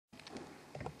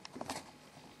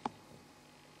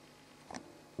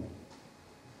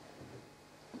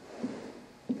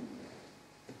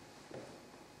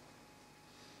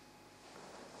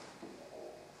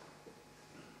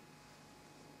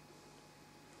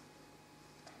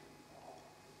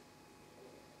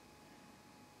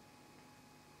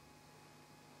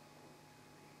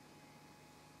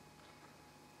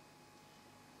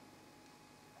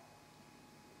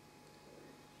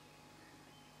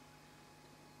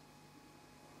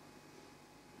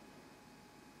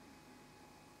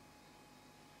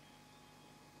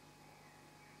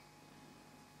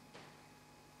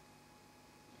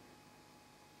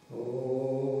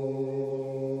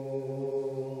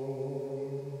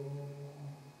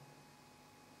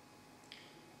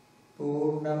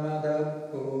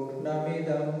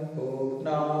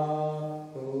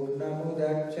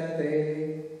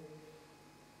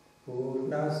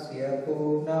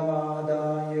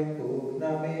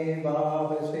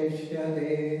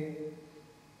Samevavasishyate.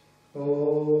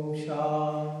 Om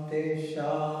Shanti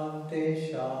Shanti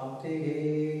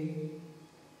Shanti.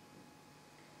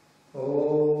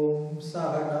 Om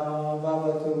Sahana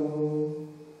Bhavatu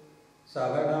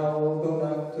Sahanau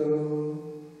Bhunaktu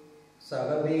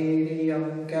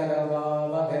Sahaviriyam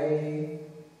Karavavahai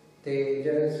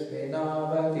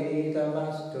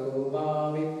Tejasvinavaditamastu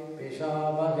ma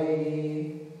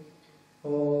Vippishavahai.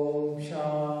 Om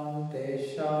Shanti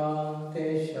Shanti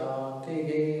Shanti.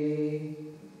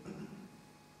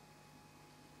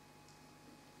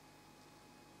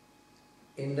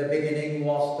 In the beginning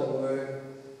was the Word.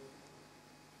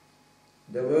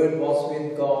 The Word was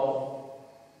with God,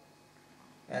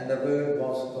 and the Word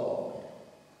was God.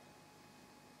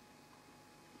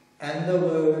 And the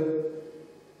Word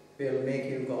will make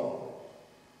you God.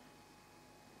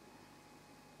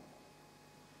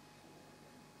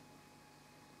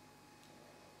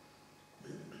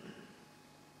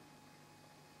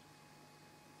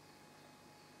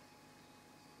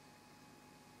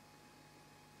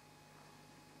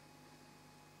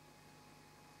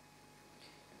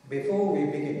 Before we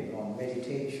begin on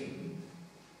meditation,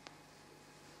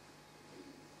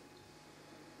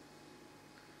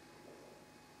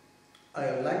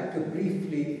 I would like to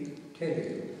briefly tell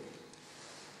you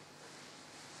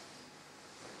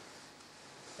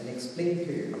and explain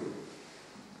to you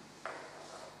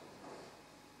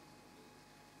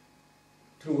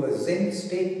through a Zen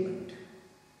statement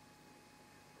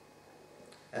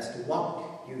as to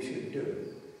what you should do.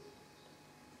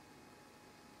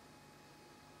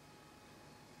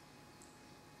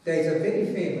 There is a very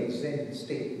famous Zen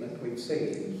statement which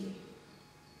says,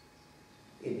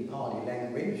 in Pali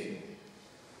language,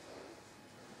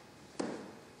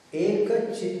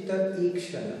 Eka Chitta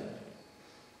Ikshana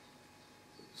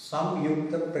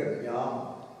Samyukta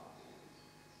Prajna.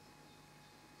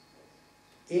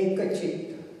 Eka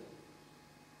Chitta,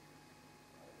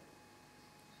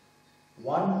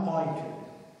 one-pointed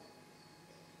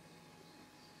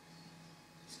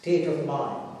state of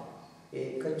mind,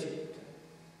 Eka Chitta.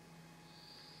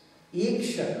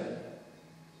 Ikshana,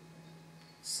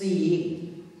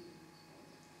 seeing.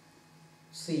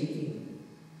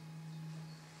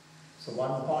 So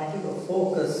one pointed or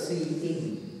focus,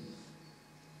 seeing,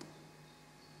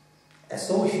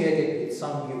 associated with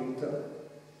samyukta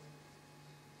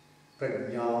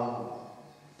prajna,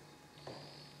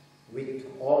 with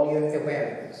all your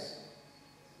awareness.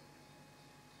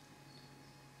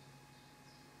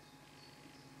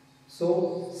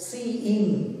 So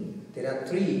seeing, there are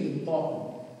three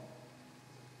important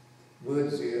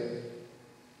words here.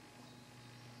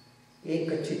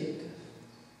 Ekachitta,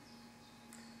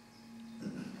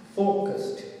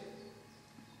 focused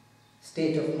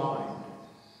state of mind.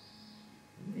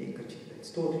 Ekachitta,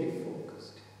 it's totally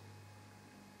focused.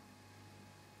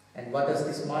 And what does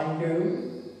this mind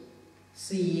do?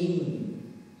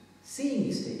 Seeing. Seeing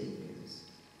is taking place.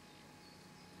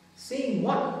 Seeing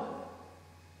what?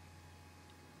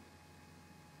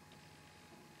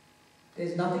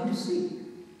 There's nothing to see.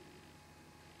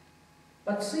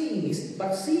 But seeing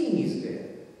is there.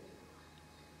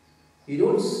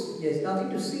 There's nothing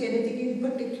to see anything in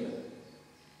particular.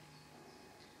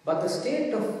 But the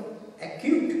state of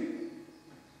acute,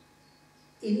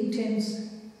 intense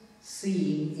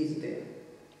seeing is there.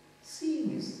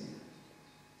 Seeing is there.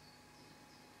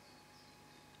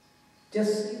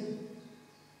 Just seeing.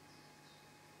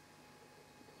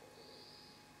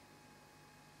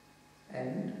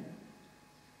 And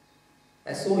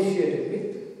associated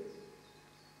with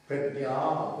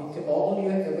prajna, with all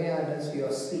your awareness you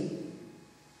are seeing.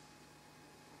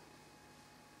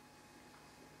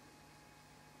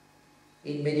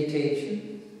 In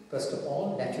meditation, first of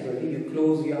all, naturally you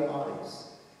close your eyes.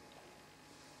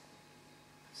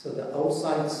 So the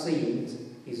outside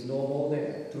seeing is no more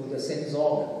there through the sense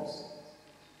organs.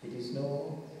 It is no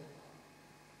more.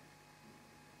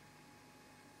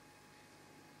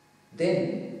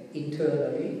 Then,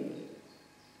 internally,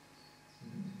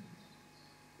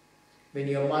 when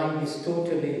your mind is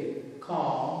totally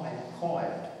calm and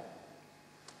quiet,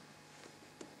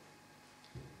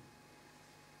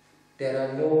 there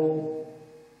are no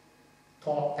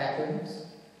thought patterns,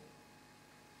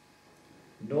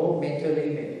 no mental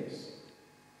images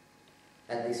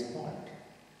at this point.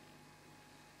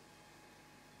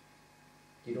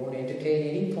 You don't entertain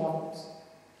any thoughts,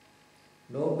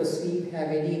 nor have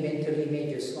any mental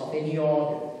images of any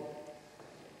order.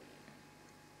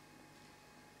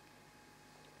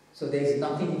 So there is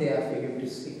nothing there for you to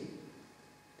see.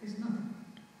 There is nothing.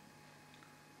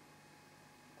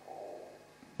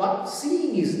 But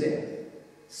seeing is there.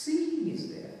 Seeing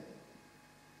is there.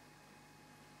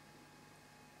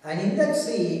 And in that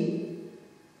seeing,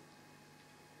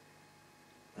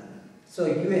 so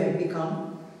you have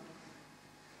become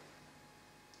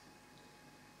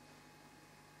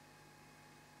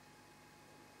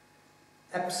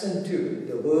absent to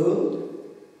the world,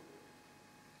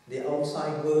 the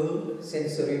outside world,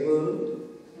 sensory world,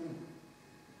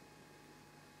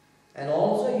 and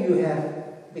also you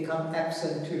have become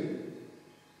absent to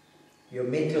your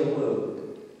mental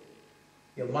world,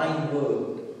 your mind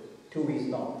world too is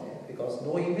not there, because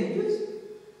no images,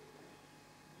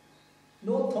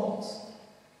 no thoughts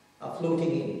are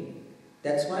floating in.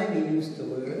 That's why we use the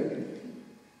word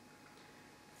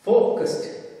focused,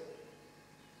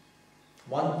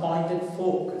 one-pointed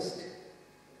focused,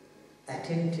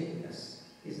 attentiveness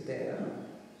is there.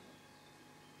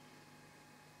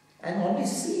 And only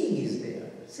seeing is there.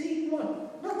 Seeing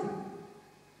what? Nothing.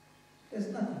 There's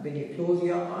nothing. When you close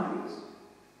your eyes,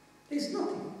 there's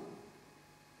nothing.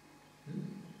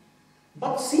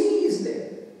 But seeing is there.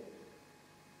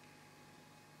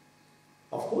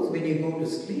 Of course, when you go to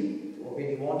sleep, or when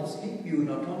you want to sleep, you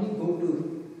not only go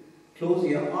to close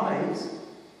your eyes,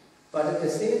 but at the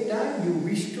same time you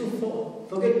wish to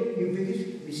forget,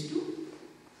 you wish to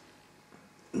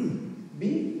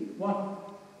be what?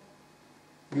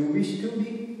 You wish to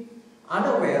be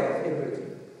unaware of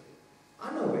everything.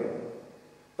 Unaware.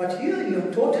 But here you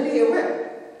are totally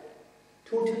aware.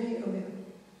 Totally aware.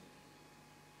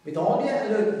 With all your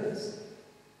alertness.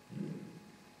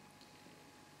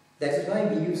 That is why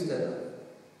we use the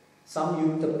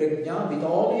Samyukta Prajna, with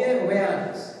all your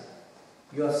awareness.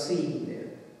 You are seeing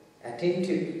there,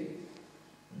 attentive.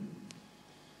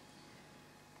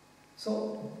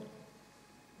 So,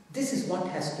 this is what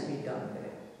has to be done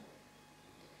there.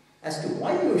 As to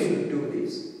why you should do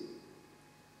this,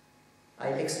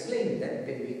 I'll explain that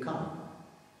when we come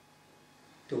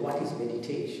to what is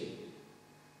meditation.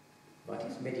 What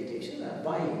is meditation and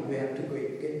why you have to go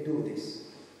and do this.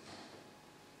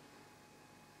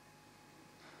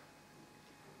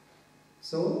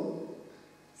 So,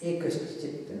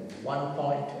 ekaschitta, one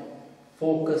point,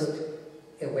 focused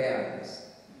awareness.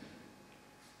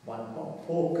 One point,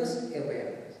 focused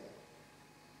awareness.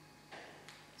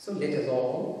 So let us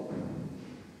all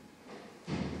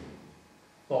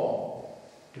form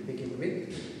to begin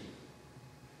with.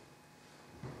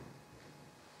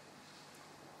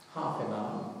 Half an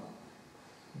hour,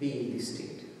 be in this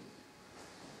state.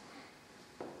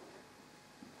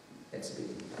 Let's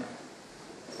begin.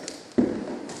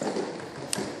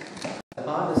 The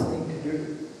hardest thing to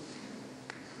do,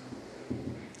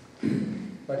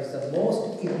 but it's the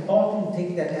most important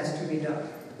thing that has to be done.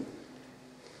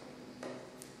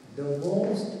 The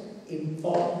most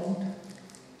important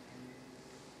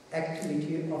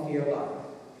activity of your life.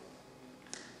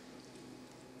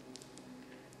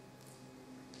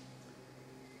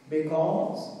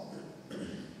 Because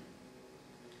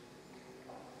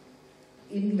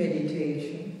in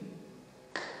meditation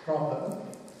proper,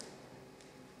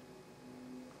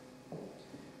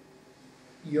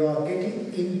 you are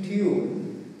getting in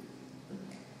tune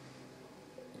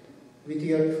with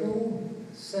your true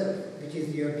self, which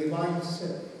is your divine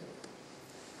self.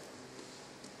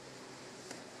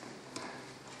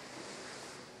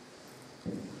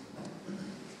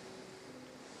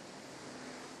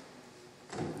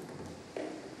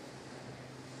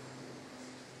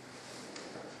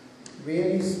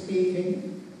 Really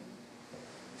speaking,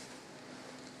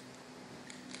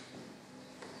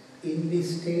 in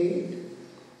this state,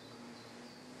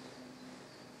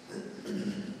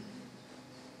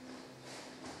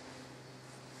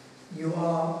 you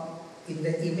are in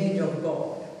the image of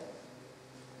God.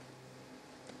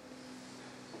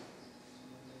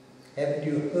 Haven't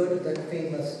you heard that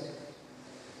famous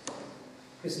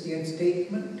Christian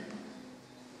statement?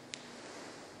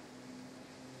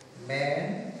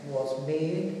 Man was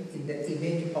made in the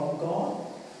image of God.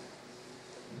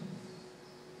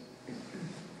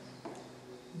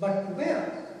 But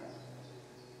where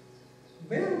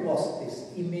was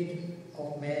this image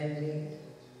of man made?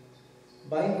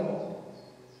 By God.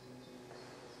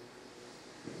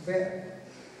 Where?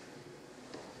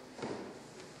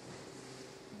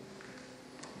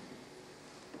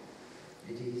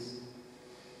 It is.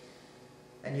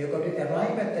 And you've got to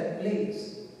arrive at that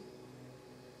place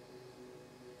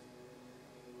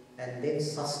and then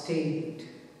sustain it.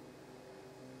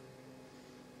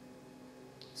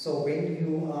 So when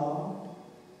you are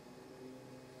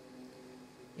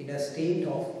in a state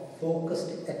of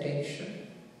focused attention,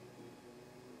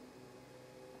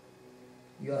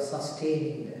 you are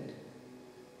sustaining that.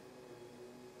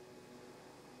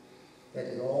 That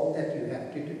is all that you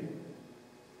have to do.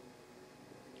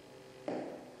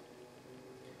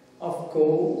 Of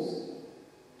course,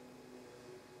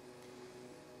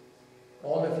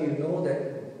 all of you know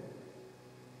that,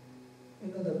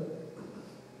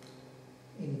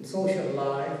 in social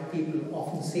life, people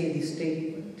often say this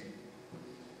statement,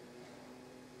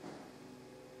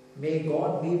 "May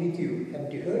God be with you."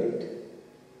 Haven't you heard it?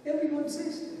 Everyone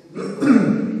says it. May God be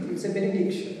with you. It's a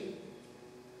benediction.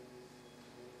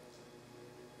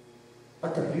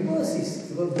 But the reverse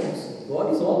is even worse.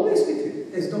 God is always with you.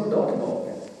 There's no doubt about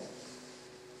that.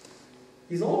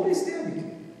 He's always there with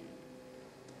you.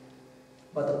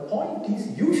 But the point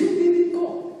is, you should be with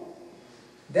God.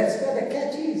 That's where the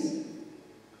catch is.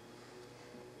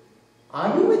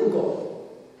 Are you with God?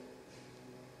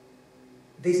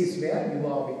 This is where you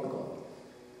are with God.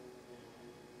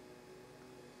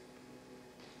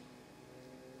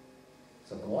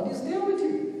 So God is there with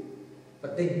you.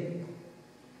 But then,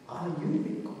 are you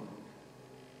with God?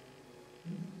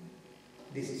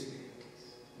 This is where it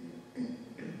is.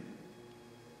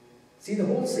 See the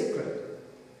whole secret.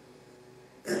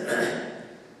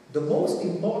 The most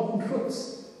important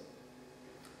truths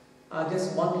are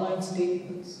just one-line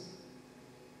statements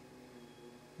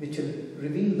which will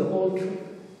reveal the whole truth.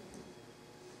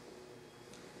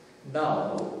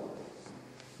 Now,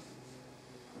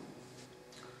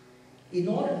 in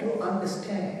order to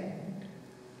understand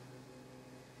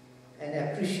and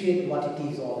appreciate what it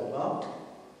is all about,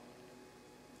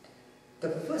 the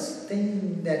first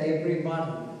thing that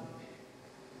everyone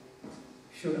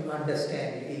should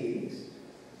understand is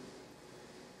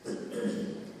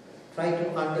try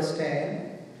to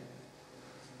understand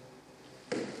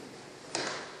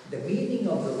the meaning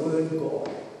of the word God.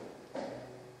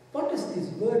 What does this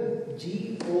word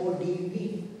G-O-D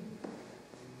mean?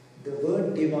 The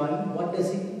word divine, what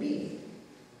does it mean?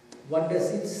 What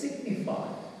does it signify?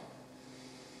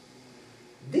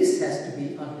 This has to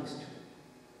be understood.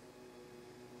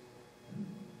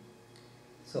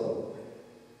 So,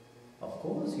 of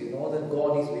course, you know that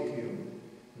God is with you.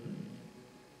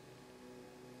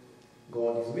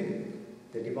 God is with you.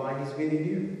 The divine is within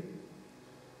you.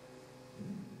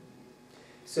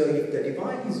 So if the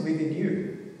divine is within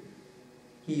you,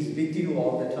 He is with you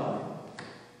all the time.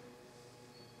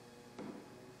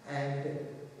 And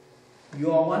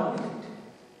you are one with it.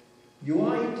 You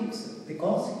are it itself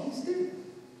because He is there.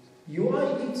 You are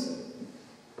it itself.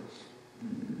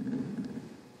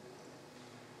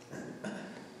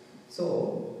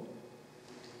 So,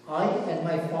 I and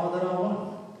my Father are one.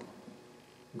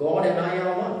 God and I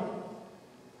are one.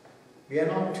 We are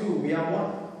not two, we are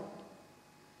one.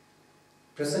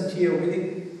 Present here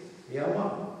within, we are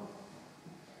one.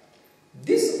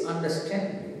 This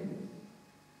understanding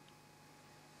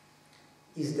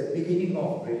is the beginning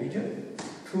of religion,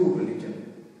 true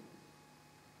religion,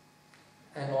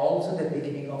 and also the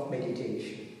beginning of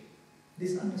meditation.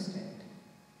 This understanding.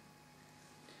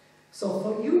 So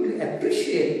for you to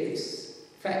appreciate this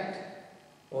fact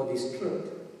or this truth,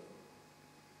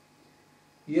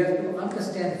 you have to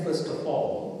understand first of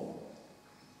all,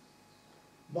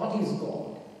 what is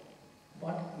God?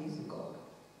 What is God?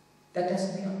 That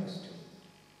has to be understood.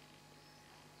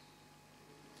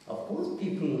 Of course,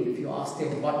 people, if you ask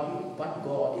them what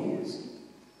God is,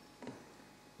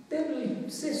 they will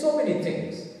say so many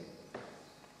things.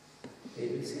 They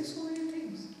will say so many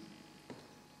things.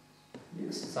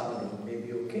 Yes, some of them may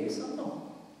be okay, some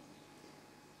no.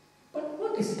 But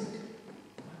what is it?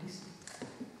 What is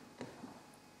it?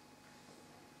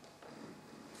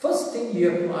 First thing you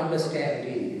have to understand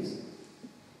is,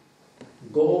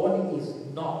 God is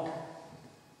not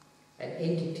an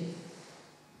entity.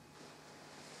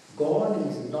 God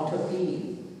is not a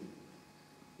being.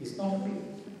 He's not a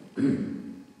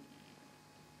being.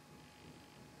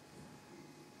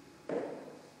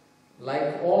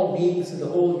 Like all beings in the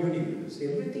whole universe,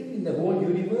 everything in the whole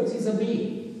universe is a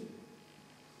being.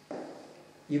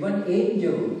 Even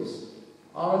angels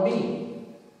are a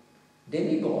being.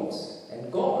 Demigods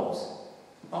and gods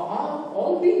are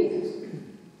all beings.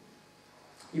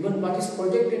 Even what is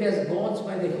projected as gods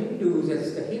by the Hindus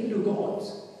as the Hindu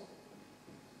gods,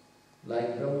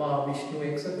 like Brahma, Vishnu,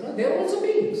 etc., they are also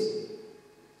beings.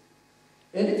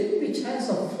 Anything which has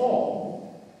a form,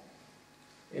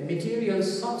 a material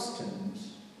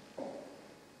substance,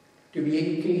 to be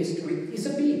encased with is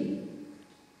a being.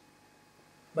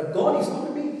 But God is not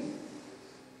a being.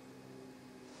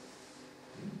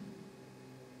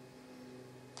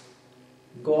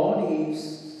 God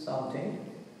is something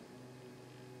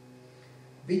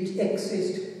which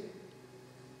exists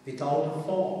without a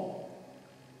form.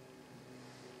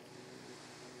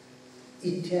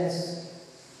 It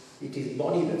is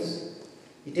bodiless.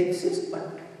 It exists,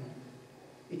 but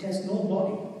it has no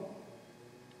body.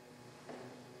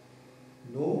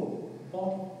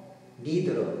 body,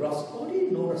 neither a gross body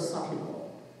nor a subtle body.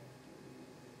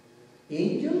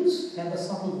 Angels have a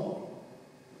subtle body.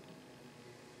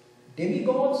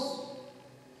 Demigods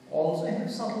also have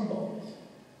subtle bodies.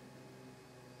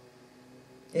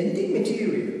 Anything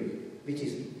material which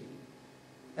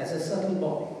has a subtle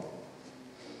body.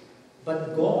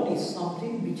 But God is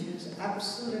something which has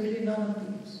absolutely none of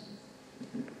these.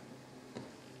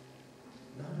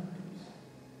 None of these.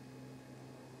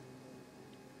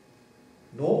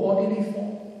 No bodily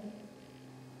form.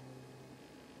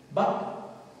 But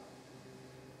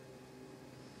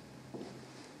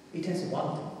it has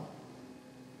one thing.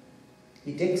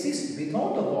 It exists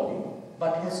without a body,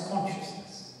 but has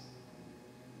consciousness.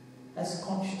 Has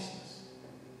consciousness.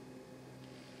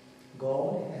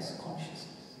 God has consciousness.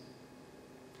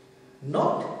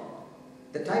 Not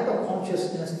the type of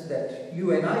consciousness that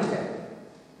you and I have.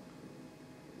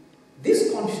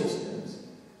 This consciousness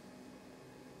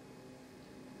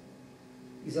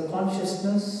is a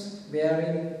consciousness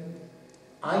wherein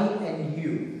I and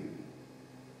you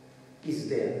is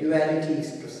there. Duality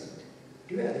is present.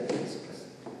 Duality is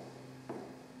present.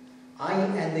 I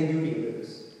and the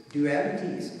universe.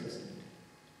 Duality is present.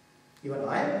 Even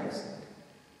I am present.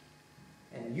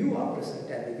 And you are present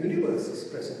and the universe is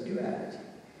present. Duality.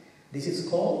 This is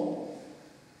called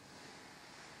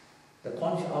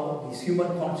this human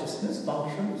consciousness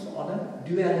functions on a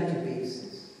duality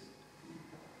basis.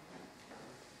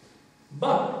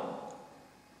 But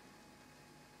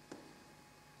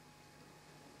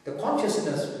the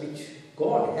consciousness which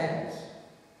God has,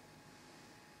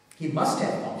 He must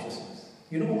have consciousness.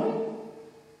 You know why?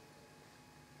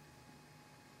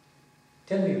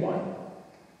 Tell me why.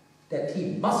 That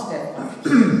He must have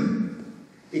consciousness.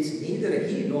 It's neither a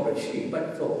he nor a she,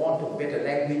 but for want of better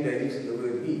language, I use the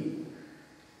word he.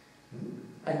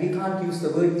 And we can't use the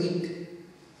word it.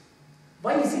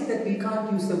 Why is it that we can't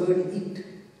use the word it?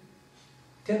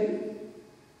 Tell me.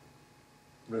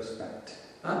 Respect.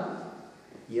 Huh?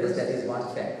 Yes, that is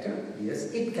one factor.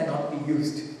 Yes, it cannot be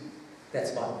used.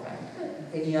 That's one factor.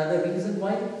 Any other reason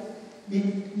why?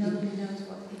 Nobody knows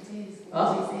what it is.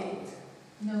 What is it?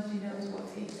 Nobody knows what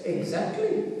it is.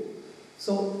 Exactly.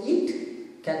 So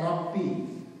it cannot be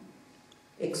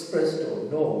expressed or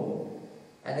known.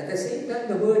 And at the same time,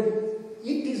 the word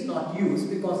it is not used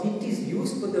because it is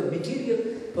used for the material,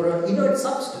 for an inert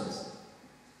substance.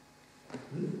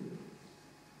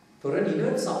 For an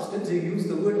inert substance, you use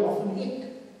the word often it.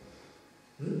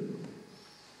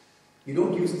 You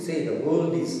don't use to say the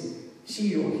world is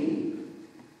she or he.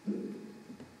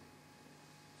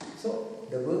 So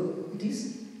the word it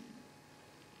is.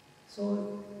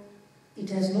 So it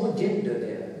has no gender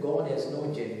there. God has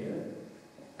no gender.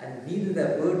 And neither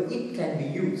the word it can be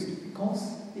used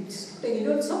because it's not an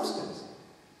inert substance.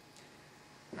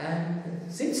 And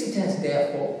since it has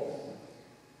therefore,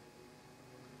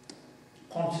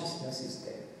 consciousness is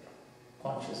there.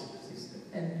 Consciousness is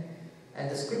there. And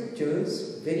the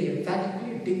scriptures very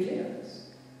emphatically declares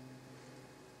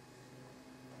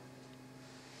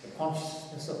the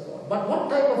consciousness of God. But what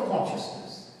type of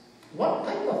consciousness? What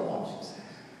type of consciousness?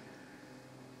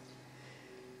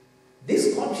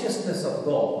 This consciousness of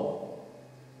God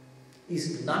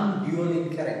is non-dual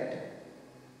in character.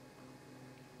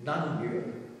 Non-dual.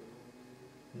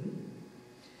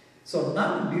 So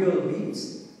non-dual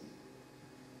means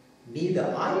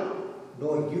neither I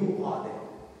nor you are there.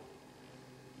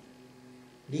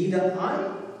 Neither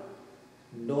I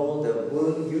nor the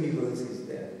world universe is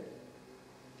there.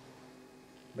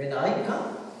 When I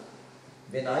come,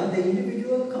 when I the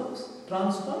individual comes,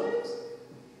 transpires,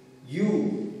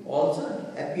 you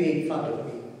also appear in front of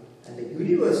me. And the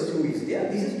universe too is there.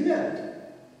 This is duality.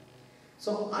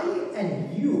 So I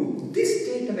and you, this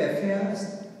state of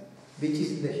affairs, which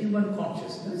is the human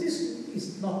consciousness,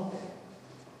 is not there.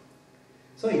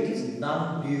 So it is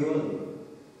non-dual.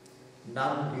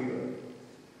 Non-dual.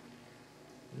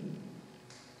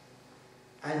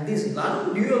 And this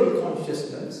non-dual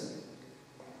consciousness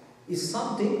is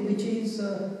something which is,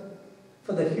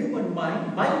 for the human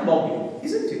mind, mind-boggling,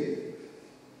 isn't it?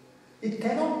 It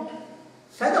cannot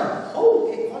fathom how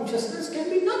a consciousness can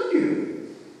be non-dual.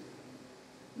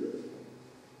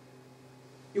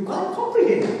 You can't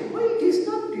comprehend why it is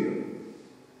non-dual.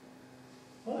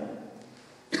 Why?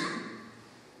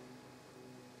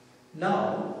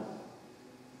 Now,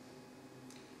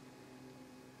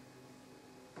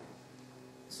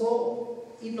 so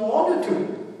in order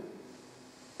to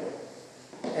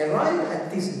arrive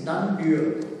at this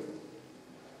non-dual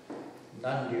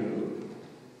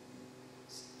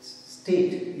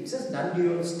state, it says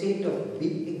non-dual state of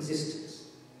existence,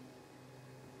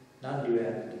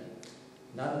 non-duality.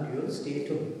 non-dual state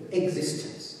of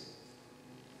existence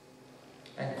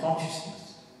and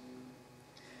consciousness.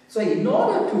 So in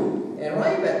order to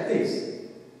arrive at this,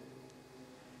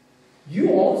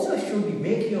 you also should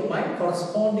make your mind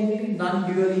correspondingly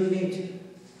non-dual in nature.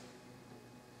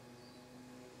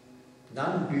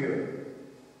 Non-dual.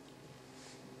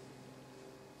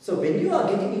 So when you are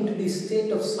getting into this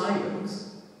state of silence,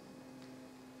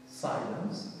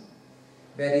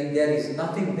 wherein there is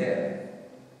nothing there,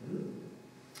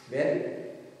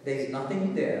 where there is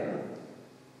nothing there,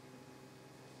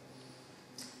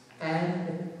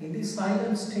 and in this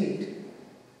silent state,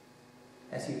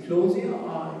 as you close your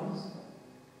eyes,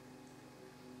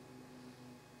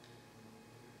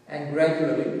 and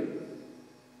gradually,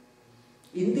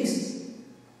 in this,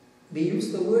 we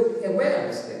use the word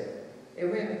awareness there.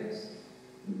 Awareness.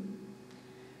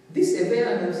 This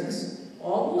awareness is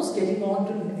almost getting on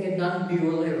to a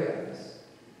non-dual awareness.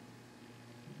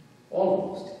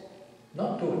 Almost.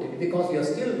 Not totally, because you are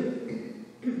still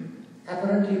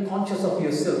apparently conscious of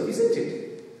yourself, isn't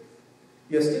it?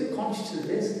 You are still conscious,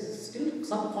 there's still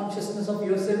some consciousness of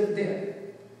yourself there.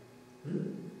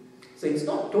 So it's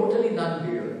not totally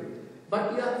non-dual,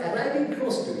 but you are arriving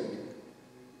close to it.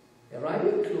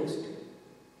 Arriving close to it.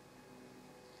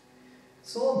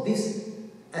 So this,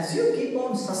 as you keep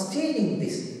on sustaining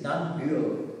this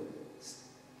non-dual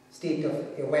state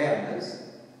of awareness,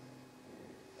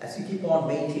 as you keep on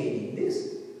maintaining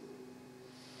this,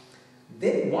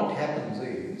 then what happens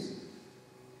is,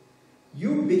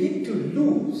 you begin to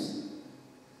lose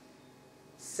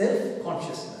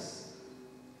self-consciousness.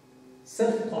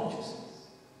 Self-consciousness.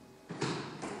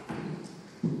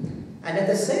 And at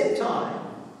the same time,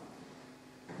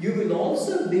 you will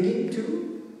also begin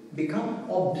to become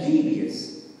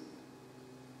oblivious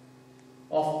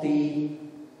of the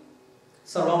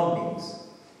surroundings.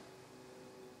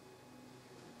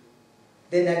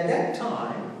 Then at that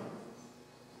time,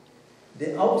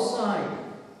 the outside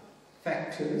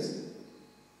factors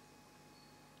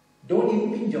don't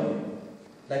impinge on you.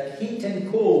 Like heat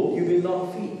and cold, you will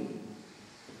not feel.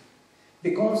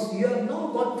 Because you have now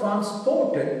got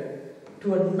transported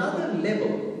to another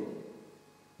level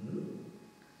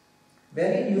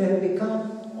wherein you have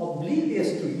become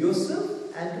oblivious to yourself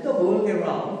and to the world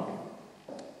around.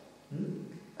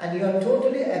 And you are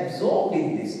totally absorbed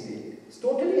in this state. It's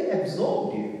totally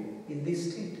absorbed you in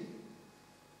this state.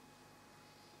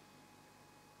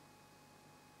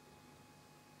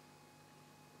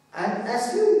 And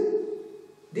as you,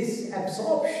 this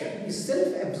absorption is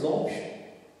self-absorption.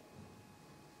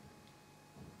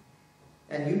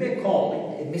 And you may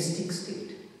call it a mystic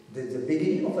state. The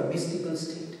beginning of a mystical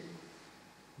state.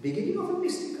 Beginning of a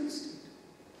mystical state.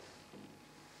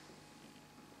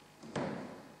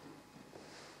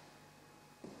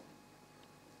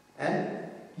 And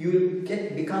you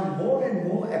will become more and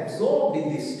more absorbed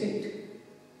in this state.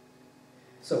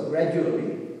 So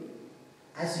gradually,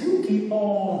 as you keep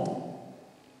on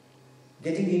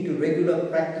getting into regular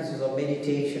practices of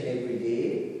meditation every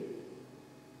day,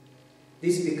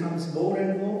 this becomes more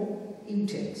and more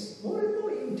intense, more and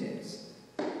more intense.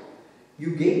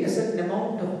 You gain a certain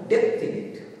amount of depth in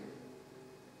it.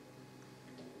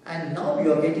 And now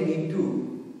you are getting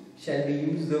into, shall we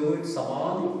use the word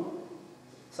Samadhi?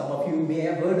 Some of you may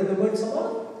have heard of the word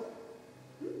Samadhi.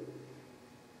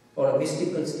 Or a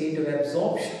mystical state of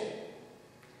absorption.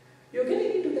 You are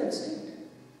getting into that state.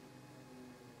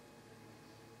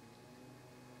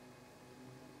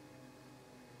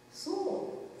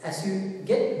 So, as you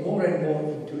get more and more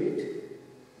into it,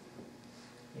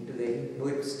 into the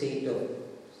inward state of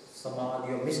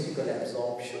Samadhi or mystical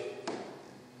absorption,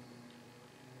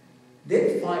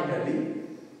 then finally,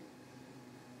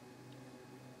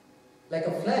 like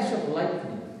a flash of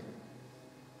lightning,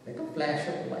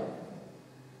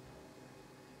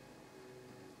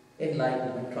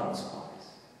 enlightenment transpires.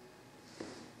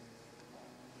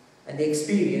 And the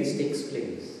experience takes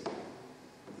place.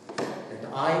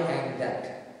 That I am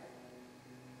that.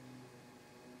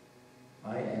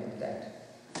 I am that.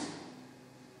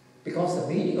 Because the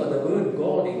meaning of the word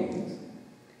God is,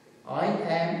 I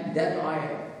am that I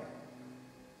am.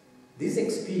 This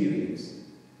experience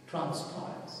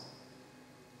transpires.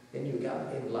 Then you get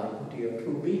enlightened to your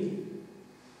true being.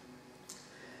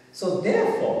 So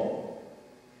therefore,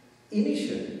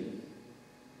 initially,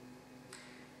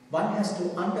 one has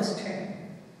to understand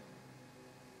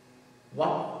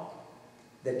what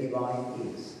the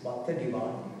divine is, what the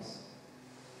divine is.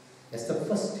 That's the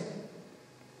first step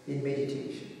in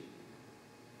meditation.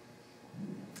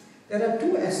 There are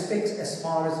two aspects as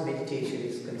far as meditation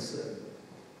is concerned.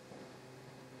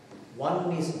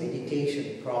 One is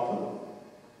meditation proper.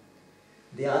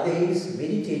 The other is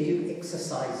meditative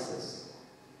exercises.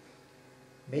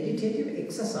 Meditative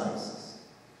exercises.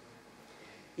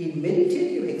 In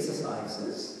meditative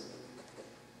exercises,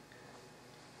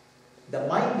 the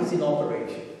mind is in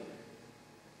operation.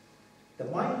 The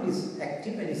mind is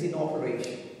active and is in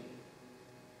operation.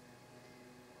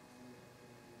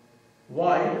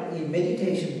 While in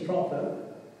meditation proper,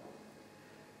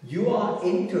 you are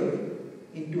entering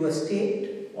into a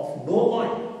state of no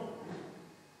mind,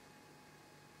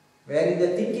 wherein the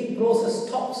thinking process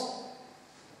stops.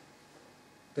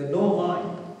 The no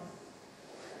mind.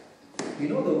 You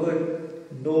know the word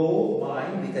no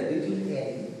mind with a little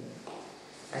n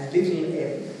and little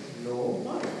m, no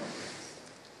mind.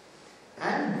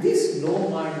 And this no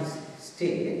mind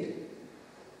state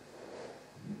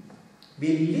will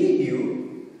lead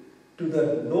you to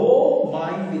the no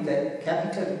mind with a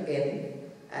capital N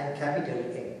and capital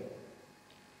M.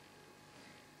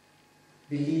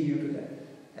 Will lead you to that.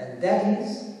 And that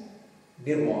is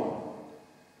nirvana,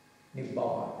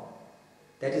 nibbana.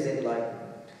 That is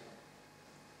enlightenment.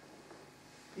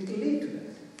 It will lead to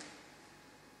that.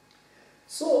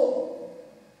 So,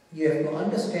 you have to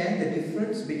understand the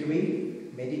difference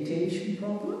between meditation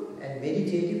proper and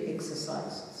meditative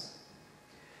exercises.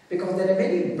 Because there are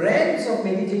many brands of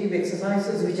meditative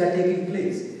exercises which are taking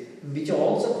place, which are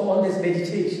also called as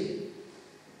meditation.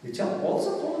 But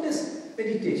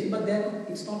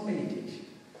it's not meditation.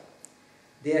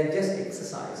 They are just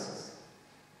exercises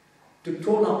to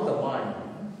tone up the mind.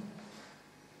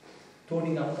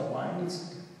 Toning up the mind,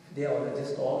 they are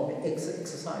just all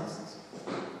exercises.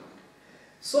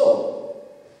 So,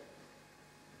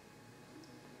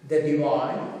 the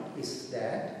divine is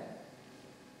that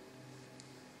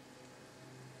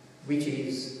which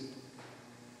is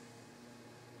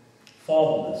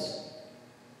formless,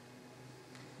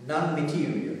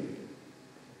 non-material,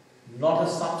 not a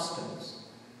substance,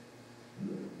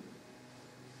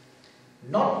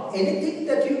 not anything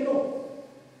that you know,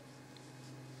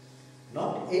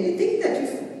 not anything that you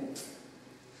feel.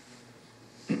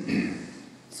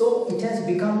 So it has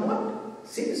become what?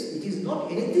 Since it is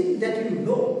not anything that you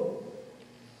know,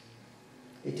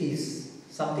 it is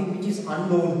something which is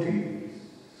unknown to you,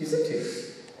 isn't it?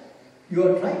 You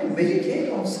are trying to meditate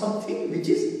on something which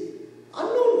is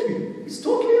unknown to you. It's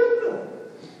totally unknown.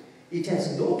 It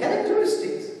has no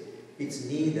characteristics. It's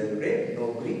neither red,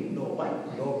 nor green, nor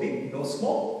white, nor big, nor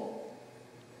small.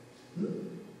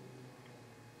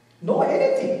 No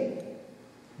anything.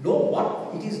 No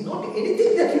what? It is not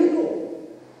anything that you know.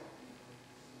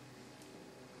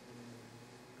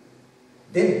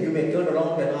 Then you may turn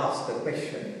around and ask the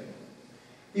question,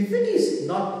 if it is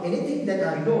not anything that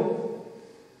I know,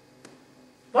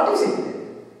 what is it then?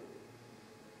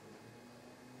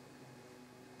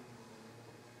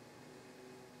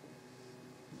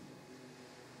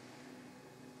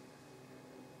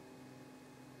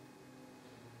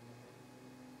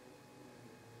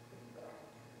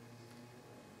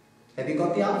 Have you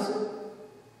got the answer?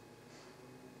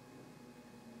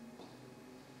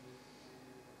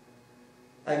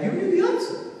 I've given you the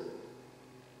answer.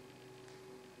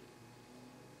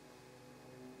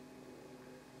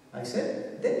 I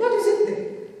said, then what is it then?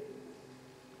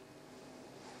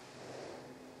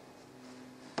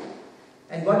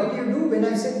 And what did you do when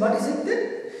I said, what is it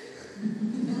then?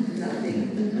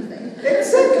 Nothing.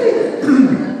 Exactly.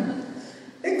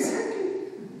 Exactly.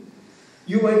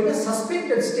 You were in a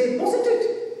suspended state, wasn't it?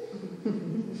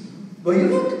 Were you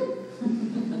not?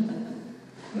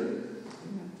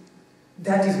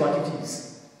 That is what it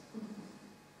is.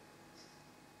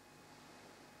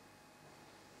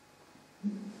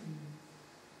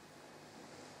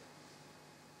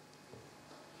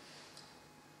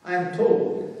 I am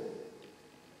told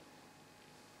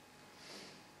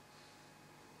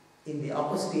in the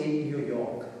upstate New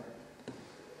York,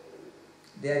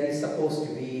 there is supposed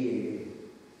to be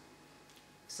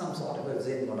some sort of a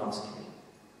Zen monastery,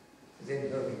 Zen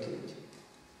hermitage.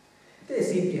 They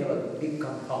seem to have a big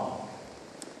compound.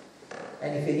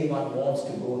 And if anyone wants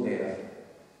to go there,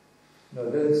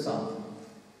 learn something,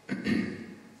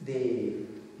 they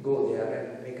go there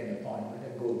and make an appointment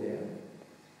and go there.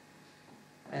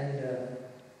 And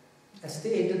as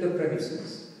they enter the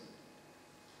premises,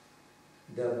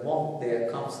 the monk there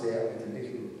comes there with a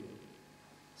little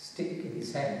stick in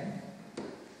his hand.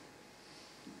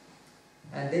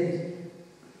 And then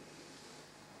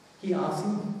he asks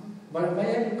him, why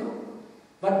have you come?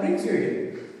 What brings you here?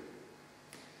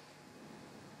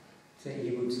 So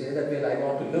he would say that, well, I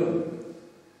want to learn.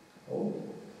 Oh.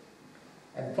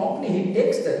 And promptly he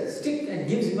takes the stick and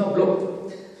gives him a blow.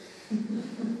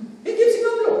 He gives him a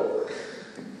blow.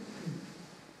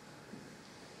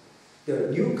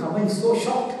 The newcomer is so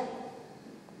shocked.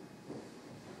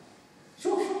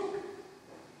 So shocked.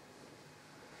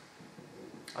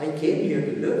 I came here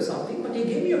to learn something, but he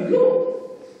gave me a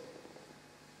blow.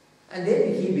 And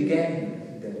then he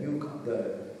began, the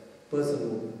person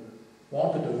who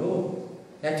wanted to know,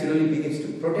 naturally begins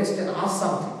to protest and ask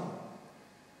something.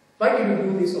 Why did you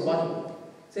do this or what?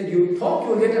 Said, you talk,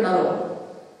 you'll get another one.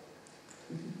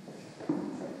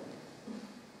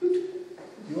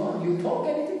 You talk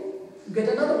anything, you get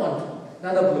another one,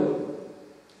 another blow.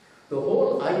 The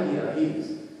whole idea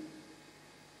is,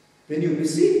 when you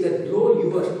receive that blow,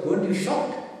 weren't you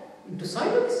shocked into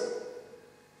silence?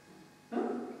 Huh?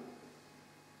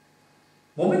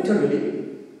 Momentarily,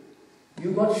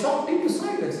 you got shocked into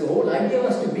silence. The whole idea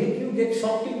was to make you get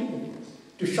shocked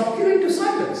to shock you into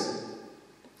silence.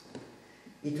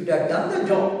 It would have done the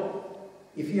job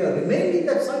if you had remained in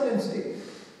that silent state.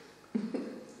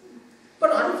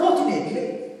 But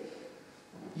unfortunately,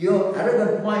 your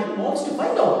arrogant mind wants to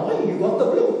find out why you got the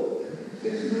blow.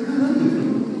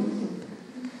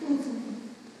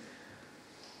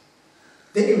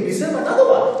 Then you deserve another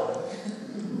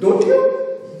one, don't you?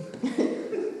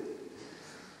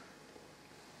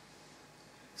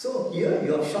 So here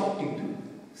you are shocked into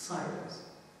silence.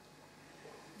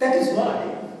 That is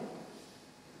why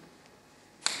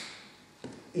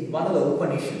in one of the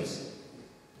Upanishads,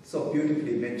 so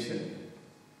beautifully mentioned,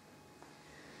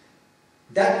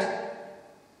 that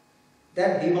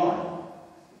divine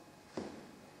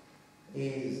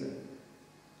is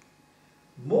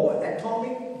more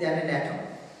atomic than an atom.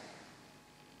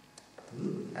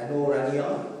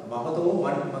 Anoranya Mahato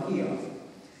Mahiya.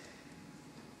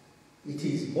 It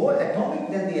is more atomic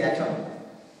than the atom,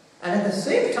 and at the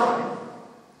same time,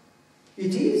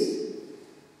 it is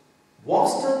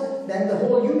vaster than the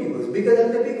whole universe, bigger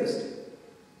than the biggest.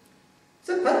 It's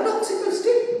a paradoxical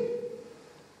statement.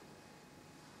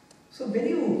 So when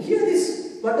you hear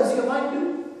this, what does your mind do?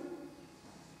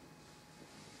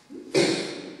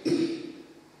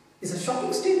 It's a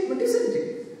shocking statement, isn't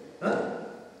it? Huh?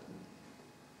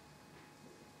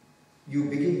 You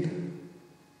begin to,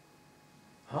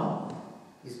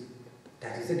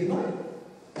 that is the divine.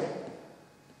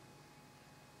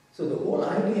 So the whole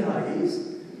idea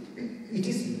is, it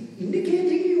is indicating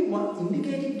to you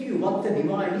what the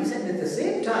divine is, and at the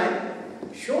same time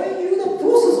showing you the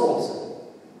process also.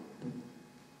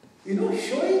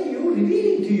 Showing you,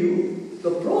 revealing to you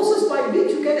the process by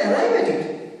which you can arrive at it.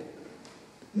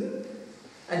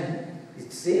 And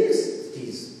it says it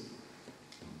is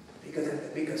bigger than the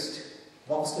biggest,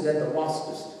 vaster than the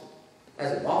vastest.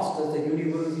 As vast as the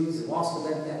universe is, vaster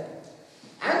than that.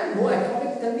 And more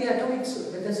atomic than the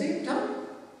atomics at the same time.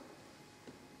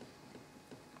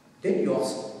 Then you are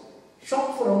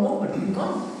shocked for a moment. You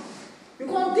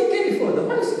can't think any further.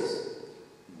 What is this?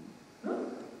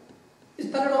 This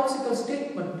paradoxical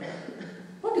statement.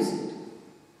 What is it?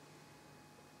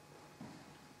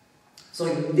 So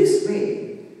in this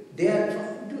way,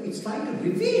 it's trying to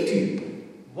reveal to you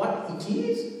what it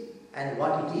is and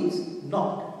what it is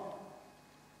not.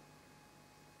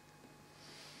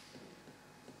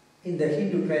 In the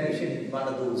Hindu tradition, in one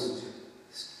of those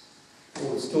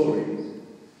old stories,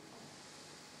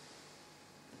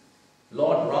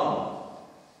 Lord Rama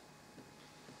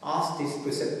asked his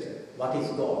preceptor, what is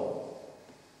God?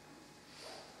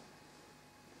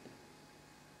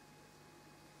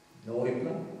 No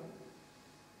reply.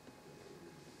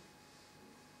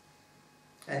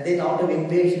 And then out of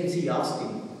impatience he asked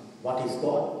him, what is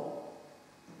God?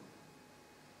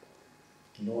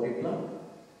 No reply.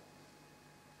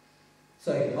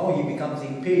 So now he becomes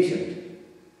impatient.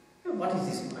 What is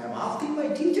this? I am asking my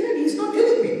teacher and he is not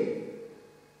telling me.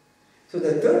 So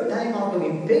the third time out of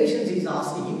impatience he is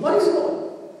asking him, what is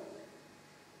God?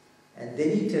 And then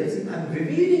he tells him, I am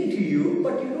revealing to you,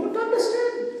 but you don't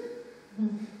understand.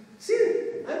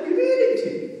 See, I am revealing to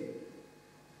you.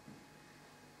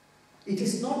 It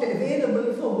is not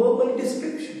available for verbal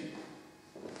description.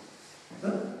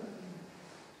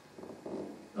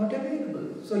 Not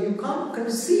available. So you can't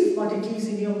conceive what it is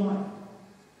in your mind.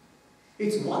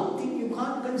 It's one thing you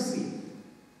can't conceive.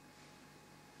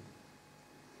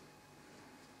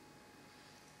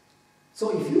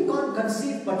 So if you can't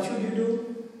conceive, what should you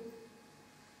do?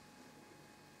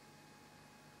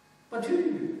 What should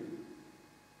you do?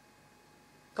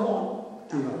 Come on.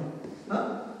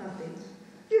 Nothing.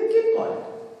 You keep quiet.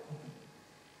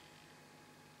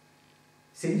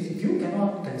 Since if you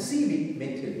cannot conceive it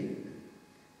mentally,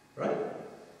 right?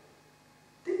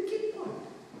 Then keep quiet.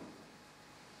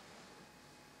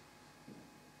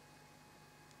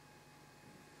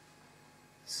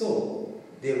 So,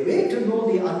 the way to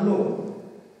know the unknown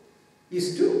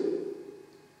is to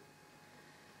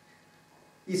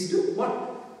is to what?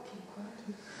 Keep quiet.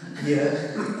 Yeah.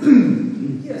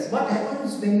 Yes. What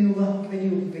happens when you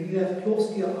have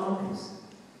closed your eyes?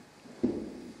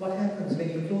 What happens when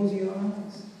you close your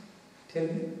eyes? Tell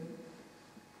me.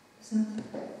 There's nothing.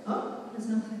 Huh? There's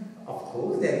nothing. Of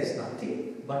course there is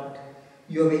nothing, but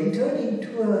you have entered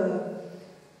into a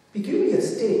peculiar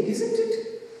state, isn't it?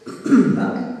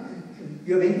 Huh?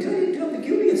 You have entered into a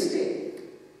peculiar state.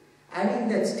 And in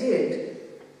that state,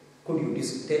 could you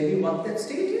just tell me what that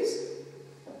state is?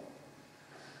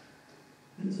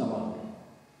 Samadhi.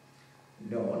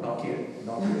 No, not yet.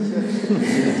 Not yet.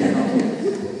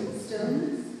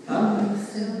 Stillness. Huh?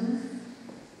 Stillness.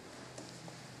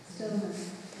 Stillness.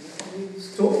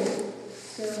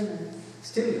 Stillness.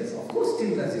 Stillness. Of course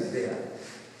stillness is there.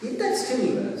 In that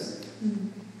stillness,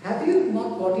 have you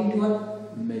not got into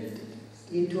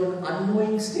an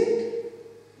unknowing state?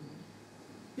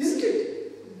 Isn't it?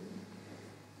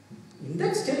 In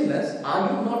that stillness, are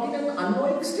you not in an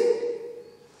unknowing state?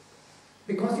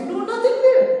 Because you know nothing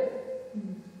there.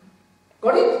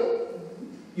 Got it?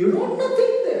 You know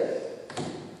nothing there.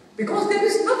 Because there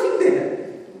is nothing there.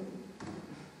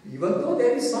 Even though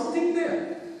there is something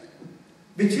there,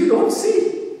 which you don't see.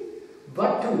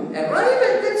 But to arrive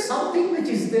at that something which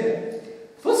is there,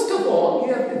 first of all,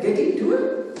 you have to get into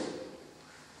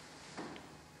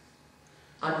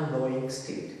an unknowing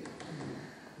state.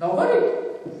 Now got it?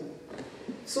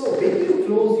 So when you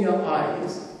close your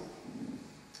eyes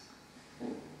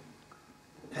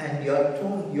and you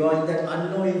are in that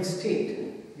unknowing state,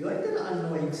 you are in that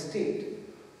unknowing state.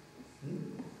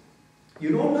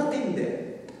 You know nothing there.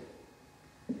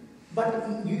 But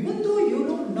even though you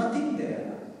know nothing there,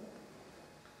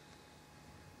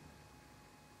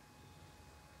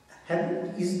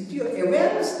 isn't your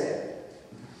awareness there?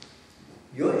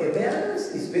 Your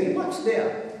awareness is very much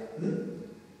there.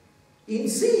 In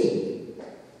seeing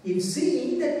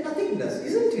that nothingness,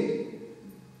 isn't it?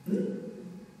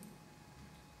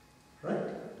 Right?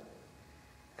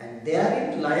 And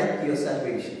therein lieth your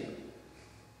salvation.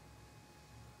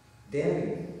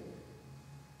 Therein.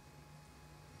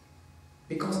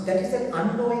 Because that is an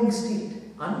unknowing state.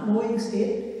 Unknowing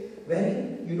state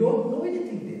wherein you don't know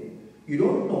anything there. You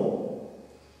don't know.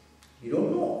 You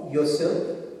don't know yourself.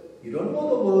 You don't know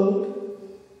the world.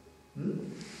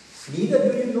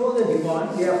 Neither do you know the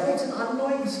divine. Therefore, it's an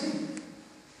unknowing state.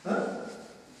 Huh?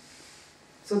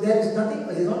 So there is nothing.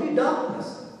 There is only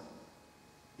darkness.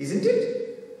 Isn't it?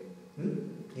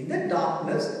 In that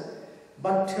darkness,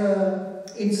 but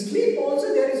in sleep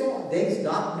also there is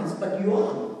darkness, but you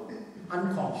are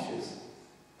unconscious.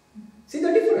 See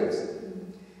the difference?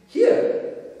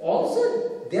 Here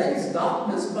also there is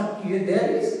darkness, but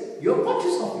you're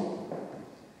conscious of it.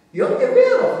 You're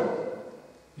aware of it.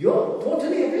 You're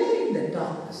totally aware in that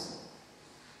darkness.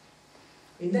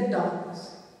 In that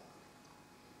darkness.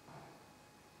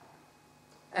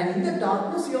 And in the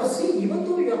darkness you are seeing, even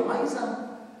though your eyes are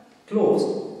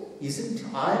closed,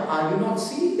 are you not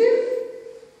seeing there?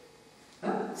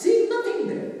 Huh? Seeing nothing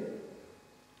there.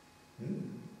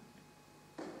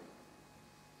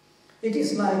 It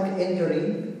is like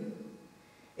entering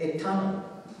a tunnel,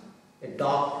 a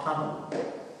dark tunnel.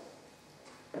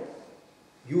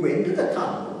 You enter the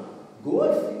tunnel, go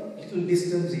a little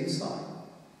distance inside,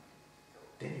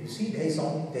 then you see there is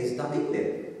nothing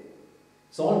there.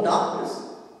 It's all darkness.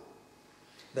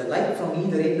 The light from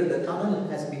either end of the tunnel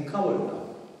has been covered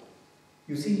now.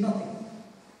 You see nothing.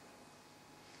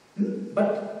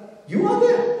 But you are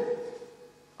there.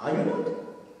 Are you not?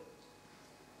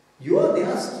 You are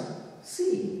there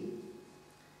seeing.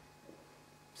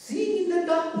 Seeing in the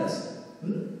darkness.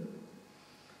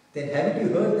 Then haven't you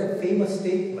heard that famous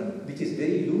statement which is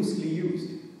very loosely used?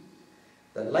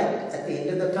 The light at the end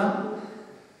of the tunnel.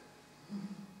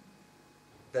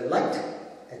 The light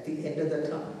at the end of the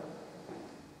tunnel.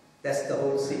 That's the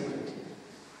whole secret.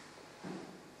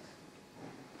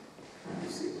 You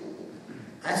see?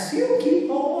 As you keep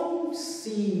on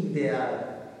seeing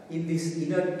there in this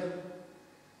inner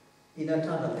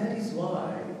tunnel, that is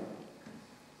why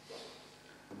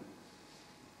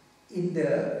in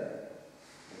the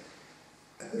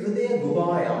Hridaya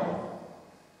Gubhayam,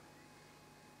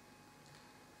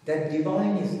 that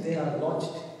divine is there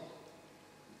lodged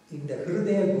in the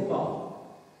Hridaya Guha.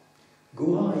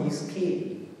 Guha is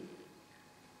cave.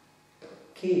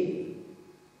 Cave.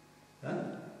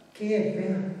 Cave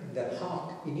where? The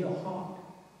heart, in your heart.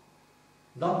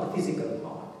 Not the physical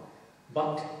heart,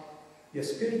 but your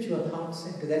spiritual heart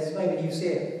center. That's why when you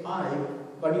say, I,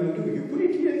 what do? You put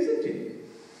it here, isn't it?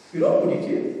 You don't put it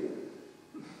here.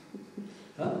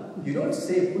 You don't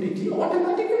say put it here,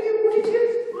 automatically you put it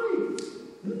here. Why?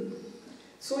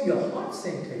 So your heart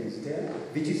center is there,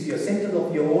 which is your center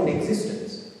of your own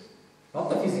existence. Not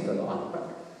the physical heart, but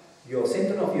your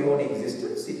center of your own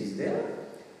existence, it is there.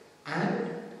 And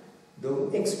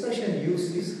the expression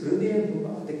used is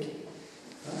Hridaya,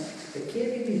 the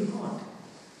cave in the heart.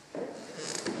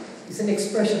 It's an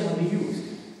expression only used.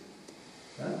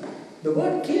 The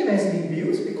word cave has been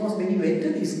used because when you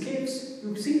enter these caves,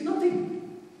 you see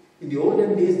nothing. In the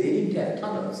olden days, they didn't have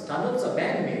tunnels. Tunnels are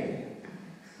man-made.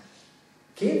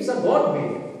 Caves are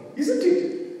God-made, isn't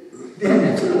it? They are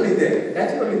naturally there.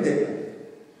 Naturally there.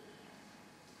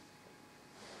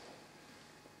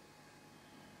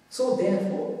 So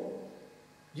therefore,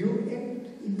 you end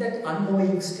in that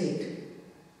unknowing state.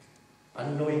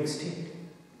 Unknowing state.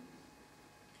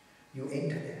 You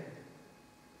enter there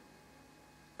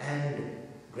and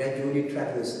gradually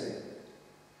traverse there.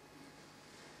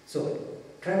 So,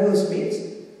 traverse means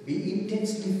be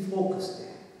intensely focused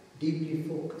there, deeply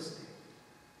focused there.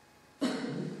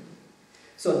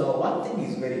 So now one thing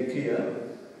is very clear,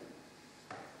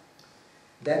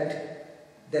 that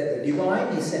the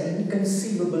divine is an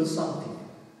inconceivable something.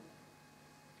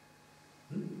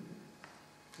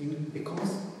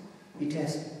 Because it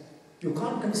has, you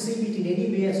can't conceive it in any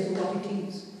way as to what it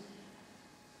is.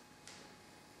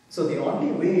 So the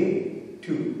only way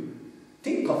to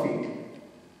think of it,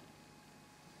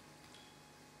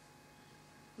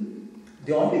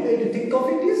 the only way to think of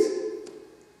it is,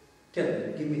 tell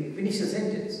me, give me, finish the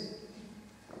sentence.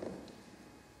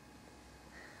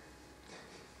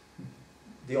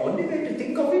 The only way to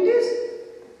think of it is,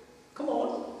 come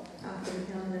on.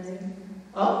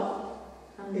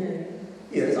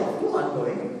 Yes, of course,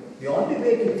 unknowing. The only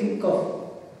way to think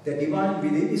of the divine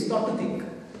within is not to think.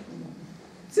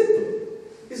 Simple.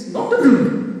 It's not to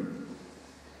think.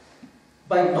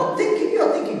 By not thinking, you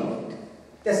are thinking of it.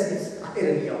 That's the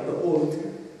irony of the whole thing.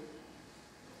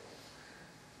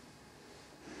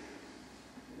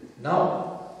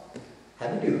 Now,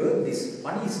 haven't you heard these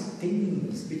funny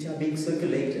things which are being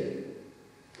circulated?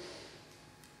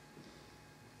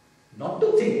 Not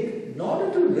to think, in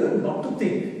order to learn not to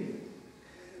think.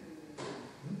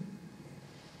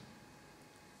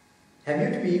 Have you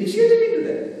to be initiated into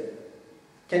that?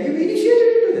 Can you be initiated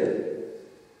into that?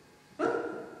 Huh?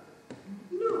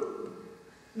 No.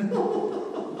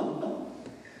 No.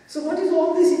 So what is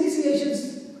all these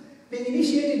initiations, being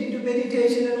initiated into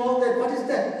meditation and all that? What is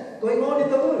that going on in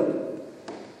the world?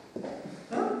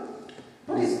 Huh?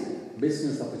 What is that?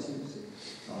 Business opportunity.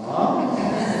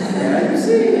 There you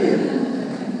see.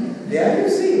 There you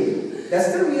see.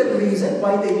 That's the real reason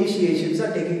why the initiations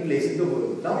are taking place in the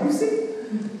world. Now you see.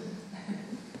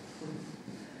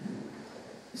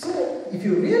 So, if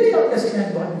you really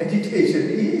understand what meditation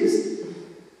is,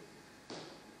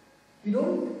 you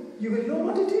will know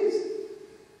what it is.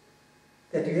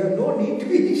 That you have no need to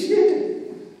be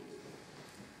initiated.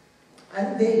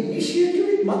 And they initiate you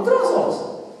with mantras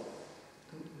also.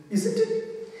 Isn't it?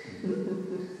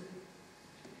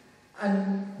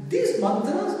 And these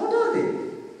mantras, what are they?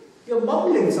 You're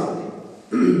mumbling something.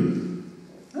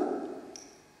 Huh?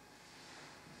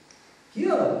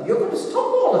 Here, you're going to stop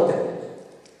all of that.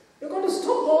 You're going to stop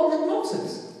all that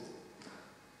nonsense.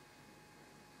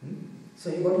 So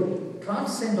you've got to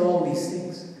transcend all these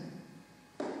things.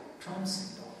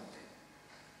 Transcend all of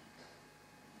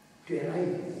them. To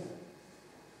arrive here.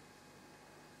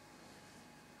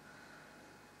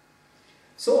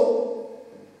 So,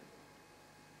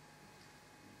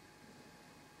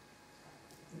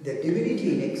 the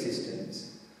divinity in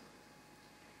existence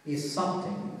is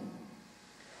something,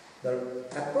 the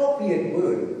appropriate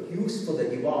word used for the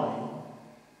divine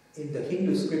in the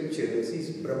Hindu scriptures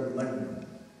is Brahman.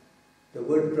 The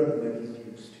word Brahman is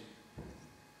used.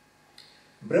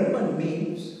 Brahman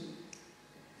means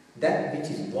that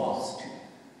which is vast,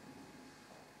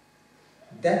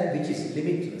 that which is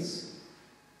limitless,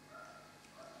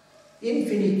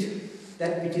 infinite,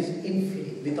 that which is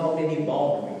infinite, without any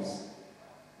boundaries.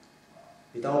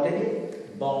 Without any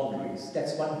boundaries.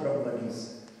 That's what Brahman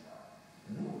is.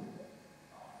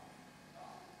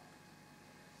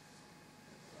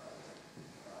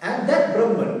 And that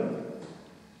Brahman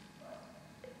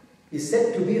is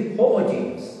said to be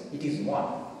homogeneous. It is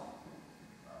one.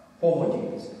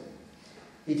 Homogeneous.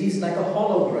 It is like a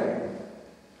hologram.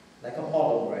 Like a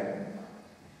hologram.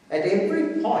 At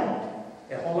every point,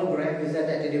 a hologram is that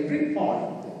at every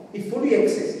point, it fully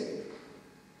exists.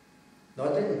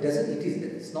 Not that it doesn't,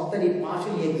 it's not that it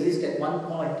partially exists at one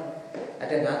point,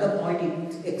 at another point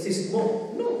it exists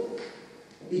more. No.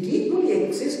 It equally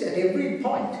exists at every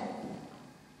point.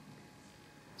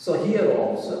 So here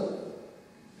also,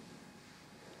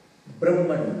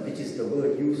 Brahman, which is the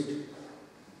word used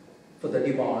for the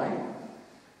divine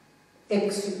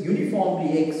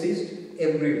uniformly exist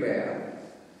everywhere,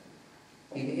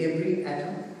 in every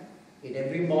atom, in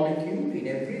every molecule, in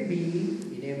every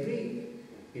being,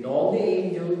 in all the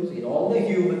angels, in all the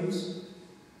humans,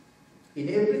 in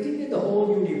everything in the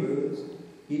whole universe,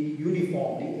 it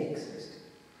uniformly exists.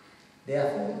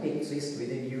 Therefore, it exists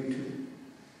within you too.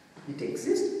 It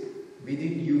exists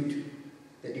within you too.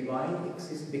 The divine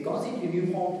exists because it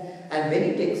uniform, and when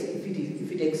if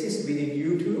it exists within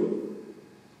you too,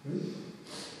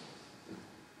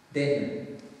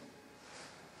 then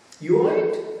you are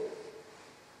it.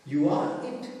 You are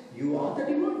it. You are the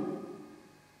divine.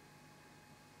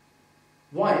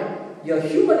 While your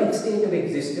human state of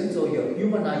existence or your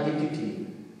human identity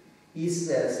is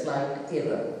a slight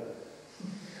error.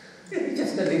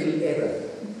 Just a little error.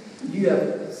 You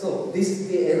have, so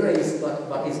the error is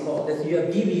what is called that you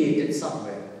have deviated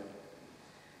somewhere.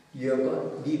 You have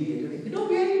got deviated. You know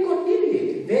where you got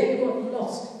deviated, where you got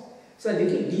lost. So a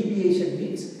little deviation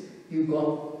means you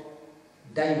got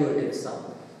diverted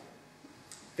somewhere.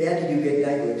 Where did you get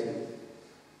diverted?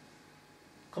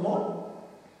 Come on.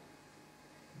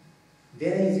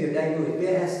 Where is your diversion?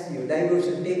 Where has your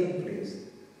diversion taken place?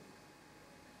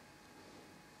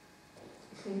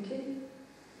 Thinking.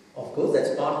 Of course,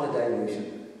 that's part of the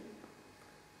diversion.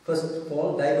 First of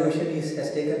all, diversion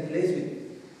has taken place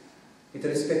with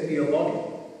respect to your body.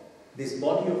 This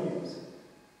body of yours.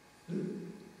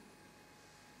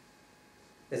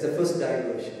 That's the first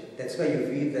diversion. That's why you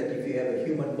feel that if you have a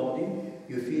human body,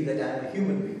 you feel that I am a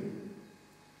human being.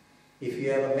 If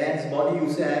you have a man's body,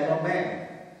 you say I am a man.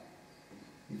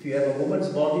 If you have a woman's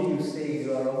body, you say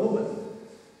you are a woman.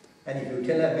 And if you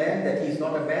tell a man that he is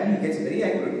not a man, he gets very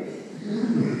angry.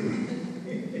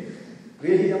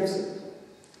 Really upset.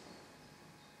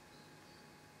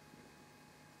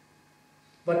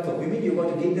 But for women, you've got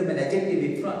to give them an adjective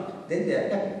in front. Then they are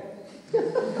happy.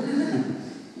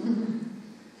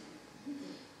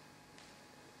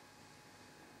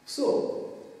 So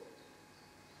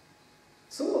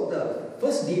the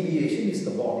first deviation is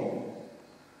the body,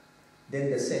 then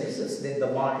the senses, then the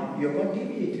mind. You have got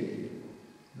deviated.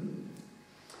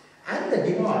 And the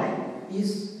divine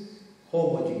is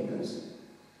homogeneous.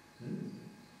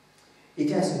 It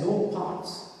has no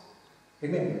parts.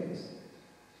 Remember this.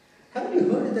 Haven't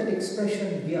you heard that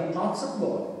expression, we are parts of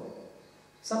God?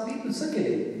 Some people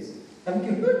circulate this. Haven't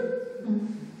you heard?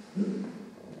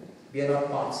 We are not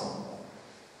parts of God.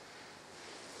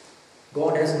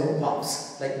 God has no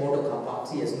parts. Like motor car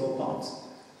parts, he has no parts.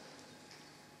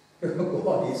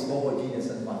 God is homogeneous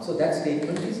and one. So that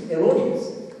statement is erroneous.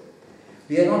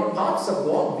 We are not parts of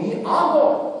God, we are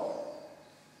God.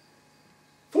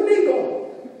 Fully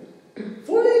God.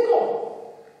 Fully God.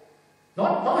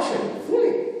 Not partially,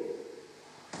 fully.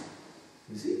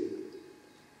 You see?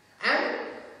 And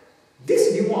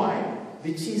this divine,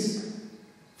 which is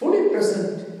fully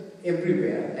present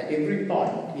everywhere, at every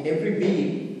point, in every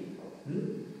being,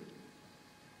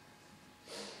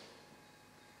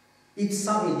 it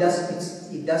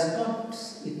does not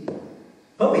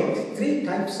permit three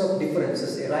types of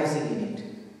differences arising in it.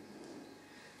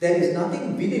 There is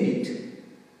nothing within it.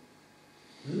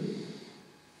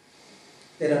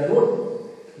 There are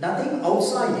nothing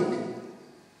outside it.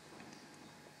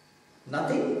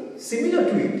 Nothing similar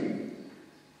to it.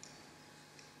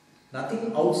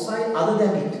 Nothing outside other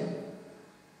than it.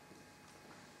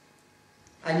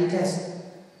 And it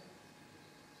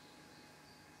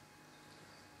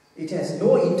has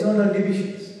no internal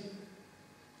divisions.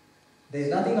 There is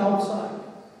nothing outside.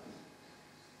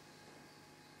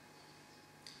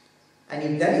 And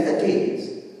if that is the case,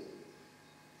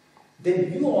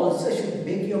 then you also should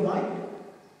make your mind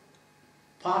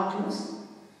partless,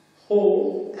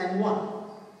 whole and one.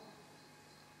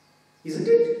 Isn't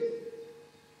it?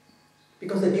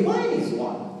 Because the divine is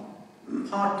one,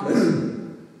 partless.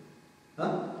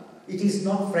 It is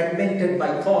not fragmented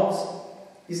by thoughts.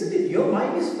 Isn't it? Your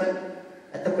mind is,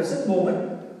 at the present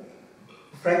moment,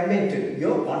 fragmented.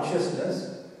 Your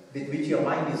consciousness, with which your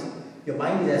mind is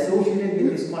associated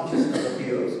with this consciousness of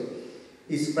yours,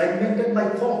 is fragmented by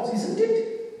thoughts, isn't it?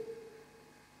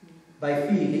 By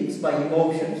feelings, by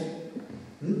emotions.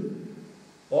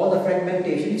 All the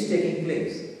fragmentation is taking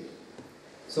place.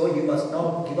 So you must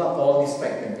now give up all these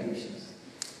fragmentations.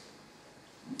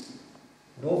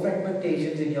 No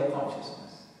fragmentations in your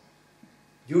consciousness.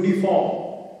 Uniform.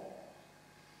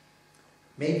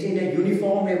 Maintain a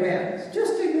uniform awareness.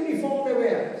 Just a uniform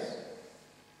awareness.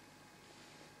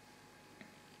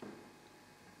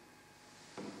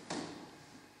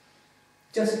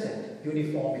 Just that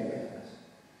uniform awareness,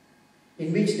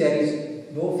 in which there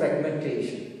is no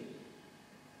fragmentation.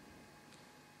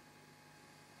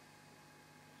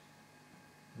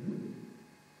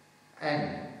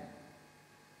 And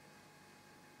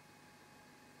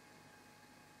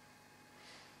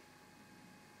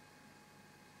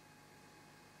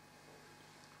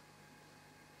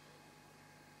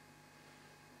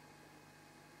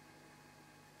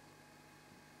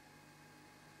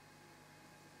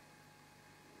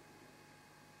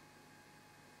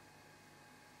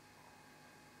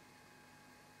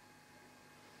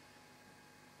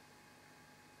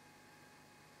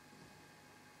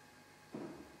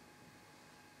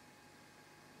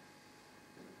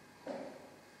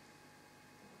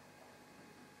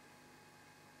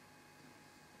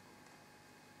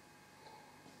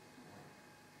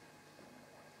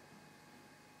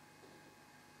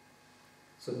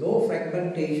so no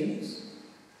fragmentations,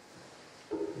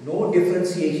 no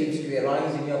differentiations to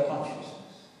arise in your consciousness.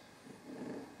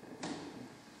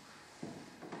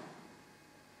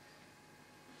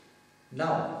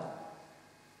 Now,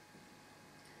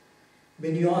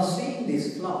 when you are seeing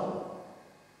this flower,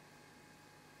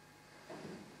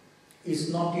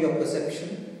 is not your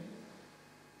perception?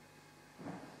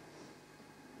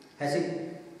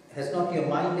 Has not your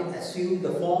mind assumed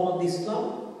the form of this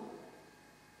flower?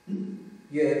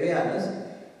 Your awareness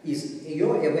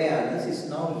is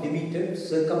now limited,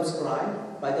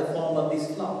 circumscribed by the form of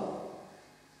this flower.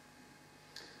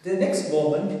 The next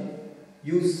moment,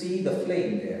 you see the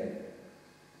flame there.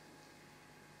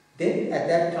 Then at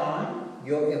that time,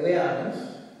 your awareness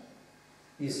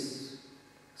is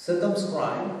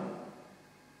circumscribed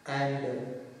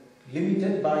and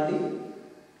limited by the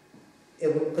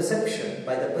perception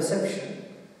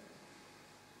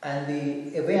and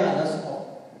the awareness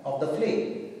of the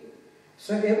flame.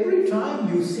 So every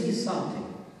time you see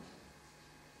something,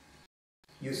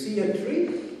 you see a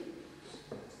tree,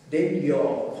 then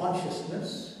your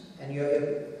consciousness and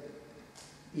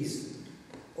is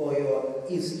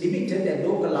limited and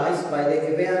localized by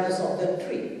the awareness of the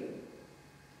tree.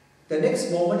 The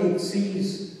next moment it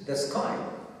sees the sky.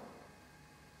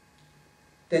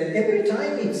 Then every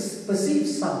time it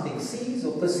perceives something, sees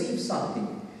or perceives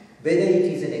something, whether it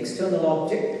is an external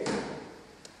object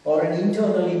or an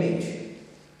internal image.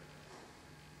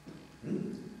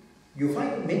 You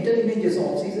find mental images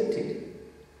also, isn't it?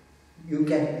 You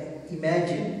can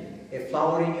imagine a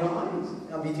flower in your eyes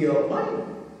with your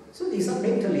mind. So these are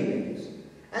mental images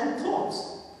and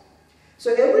thoughts.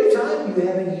 So every time you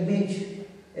have an image,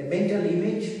 a mental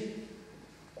image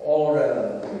or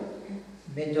a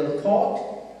mental thought,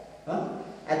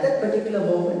 at that particular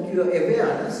moment your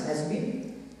awareness has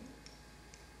been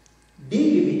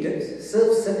delimited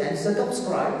and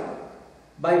circumscribed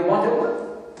by whatever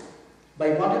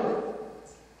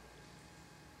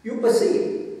you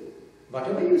perceive.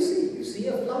 Whatever you see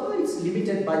a flower, it's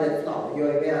limited by that flower.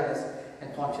 Your awareness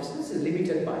and consciousness is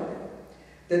limited by that.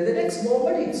 Then the next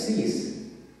moment it sees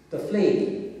the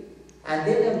flame and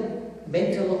then a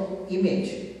mental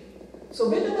image. So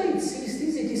whenever it sees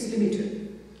this, it is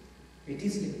limited. It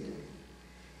is limited.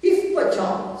 If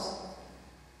perchance,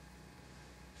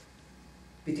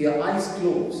 with your eyes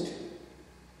closed,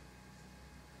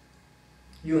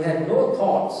 you had no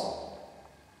thoughts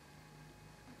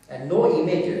and no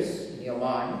images in your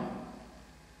mind,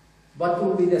 what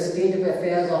would be the state of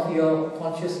affairs of your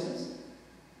consciousness?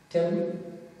 Tell me.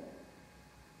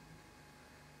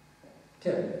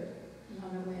 Tell me.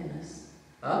 Non-awareness.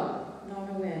 Huh?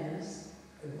 Non-awareness.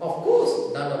 Of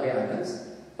course, non-awareness.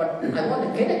 But I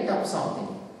want to connect up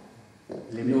something.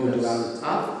 Limitless.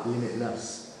 Huh?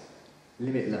 Limitless.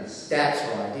 Limitless. That's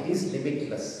right, it is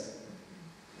limitless.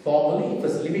 Formerly it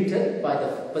was limited by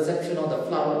the perception of the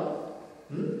flower,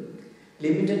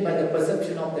 limited by the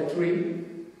perception of the tree.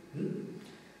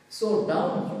 So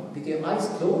now, with your eyes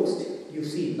closed, you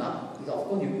see nothing. Of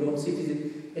course, you don't see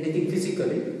anything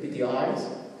physically with your eyes.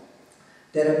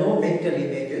 There are no mental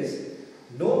images,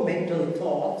 no mental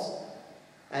thoughts,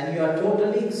 and you are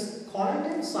totally quiet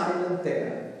and silent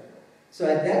there. So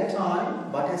at that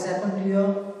time, what has happened to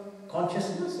your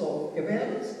consciousness or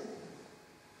awareness?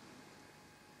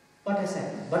 What has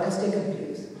happened? What has taken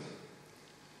place?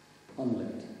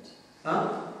 Unlimited.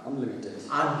 Huh? Unlimited.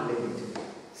 Unlimited.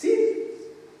 See?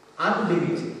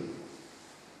 Unlimited.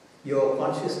 Your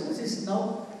consciousness is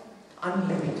now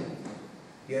unlimited.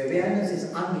 Your awareness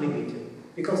is unlimited.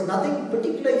 Because nothing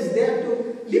particular is there to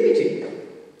limit it.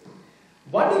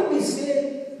 What did we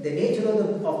say the nature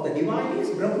of the divine is?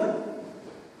 Brahman?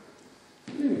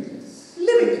 Limitless.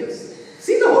 Limitless.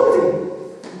 See the whole thing.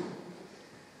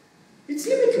 It's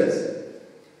limitless.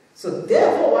 So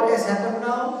therefore what has happened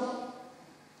now?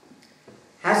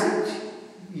 Hasn't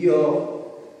your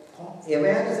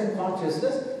awareness and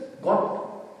consciousness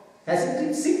hasn't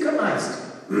it synchronized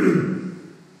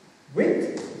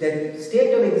with the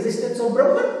state of existence of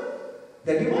Brahman,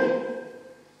 the divine.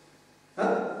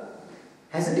 Huh?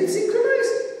 Hasn't it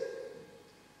synchronized?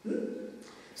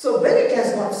 So when it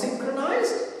has got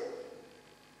synchronized,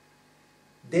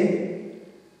 then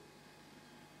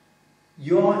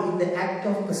you are in the act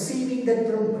of perceiving that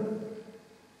Brahman,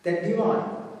 that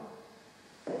divine.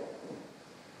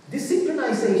 This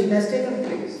synchronization has taken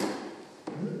place.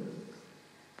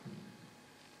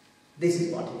 This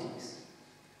is what it is.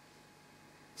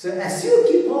 So as you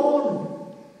keep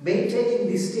on maintaining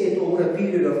this state over a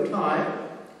period of time,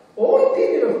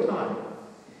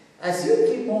 as you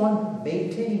keep on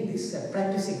maintaining this and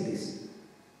practicing this,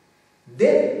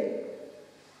 then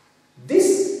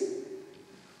this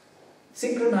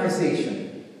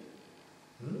synchronization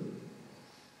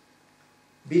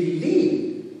will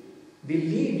lead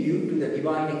you to the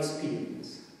divine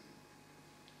experience.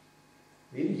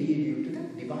 Will lead you to the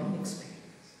divine experience.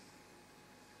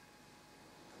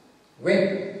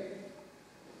 When?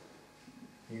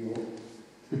 You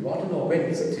want to know when,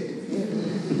 isn't it?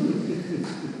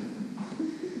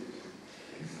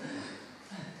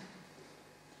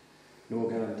 No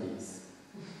guarantees.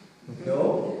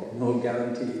 No? No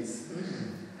guarantees.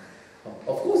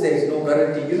 Of course there is no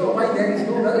guarantee. You know why there is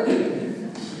no guarantee?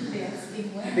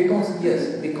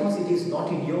 Because it is not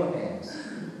in your hands.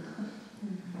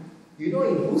 You know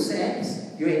in whose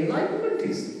hands your enlightenment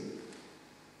is?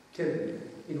 Tell me,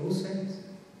 in whose hands?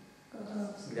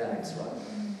 Yeah, that's right.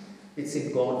 It's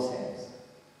in God's hands.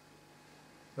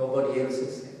 Nobody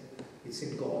else's hands. It's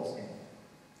in God's hands.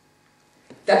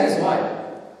 That is why,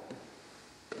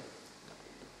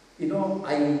 you know,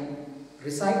 I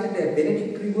recited the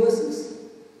benedictory verses.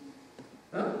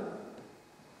 Huh?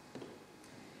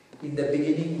 In the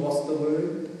beginning was the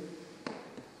Word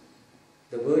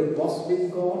was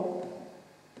with God,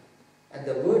 and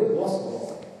the Word was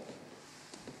God.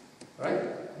 Right?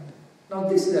 Now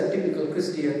this is a typical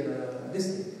Christian this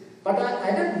thing. But I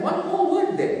added one more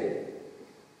word there.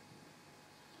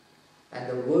 And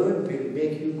the Word will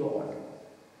make you God.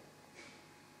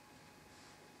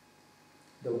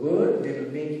 The Word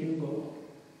will make you God.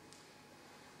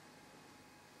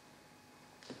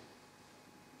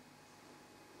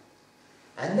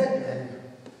 And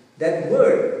that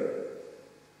word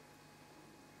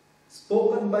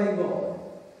spoken by God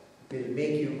will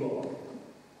make you God.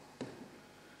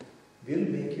 Will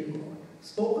make you God.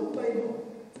 Spoken by God.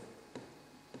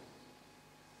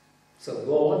 So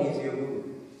God is your Guru.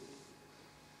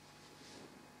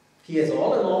 He has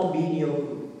all along been your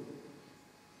Guru.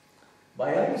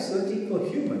 Why are you searching for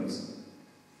humans?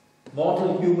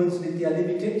 Mortal humans with their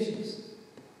limitations.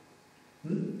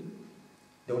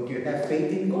 Don't you have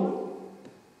faith in God?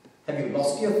 Have you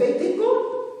lost your faith in God?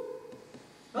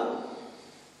 Huh?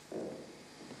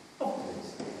 Of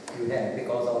course, you have,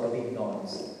 because out of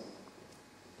ignorance.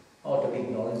 Out of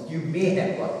ignorance, you may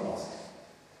have got lost.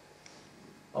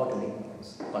 Out of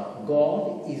ignorance. But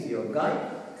God is your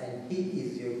guide and He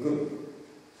is your Guru.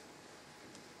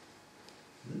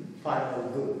 Final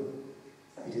Guru.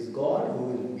 It is God who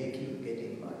will make you get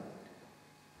enlightened.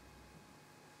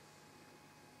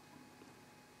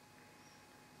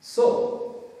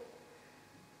 So,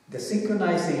 the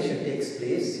synchronization takes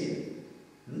place here.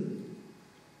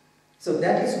 So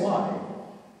that is why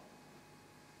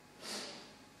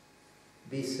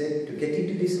we said to get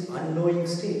into this unknowing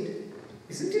state,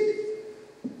 isn't it?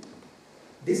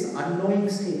 This unknowing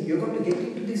state, you're going to get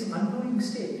into this unknowing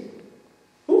state.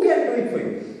 Who can do it for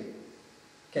you?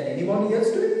 Can anybody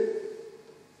else do it?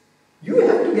 You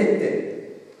have to get there.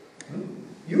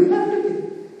 You have to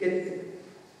get there.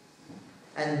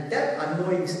 And that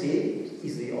unknowing state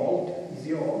is the altar, is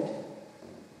your altar.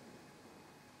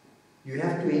 You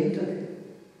have to enter there.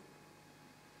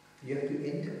 You have to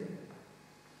enter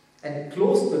there. And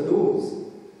close the doors.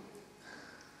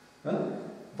 Huh?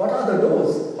 What are the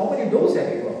doors? How many doors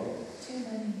have you got? Too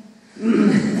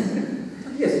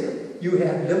many. Yes, you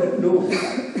have 11 doors.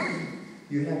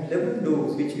 You have 11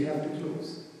 doors which you have to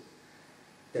close.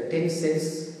 The 10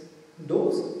 sense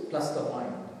doors plus the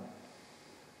mind.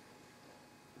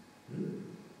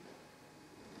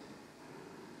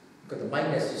 Because the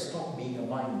mind has to stop being a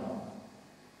mind now.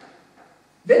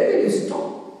 When will you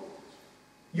stop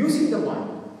using the mind?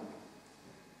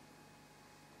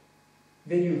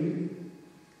 When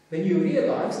you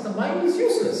realize the mind is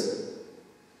useless.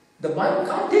 The mind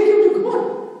can't take you to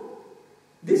God.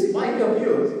 This mind of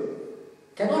yours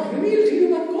cannot reveal to you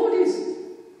what God is.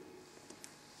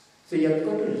 So you have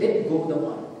got to let go of the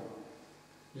mind.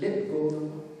 Let go of the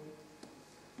mind.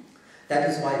 That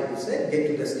is why we said, get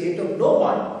to the state of no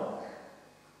mind.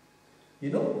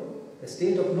 You know, the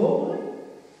state of no mind.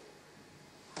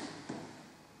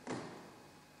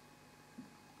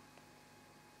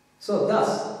 So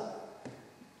thus,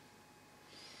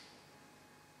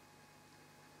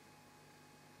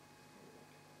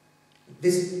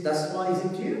 thus far is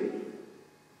it clear?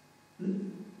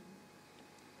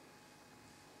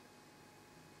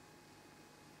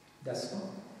 Thus far.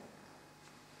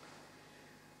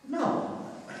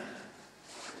 Now,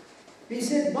 we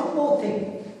said one more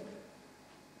thing.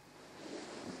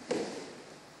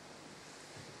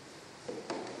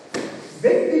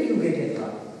 When will you get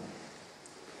enlightened?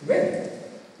 When?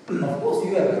 Of course,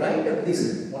 you have arrived at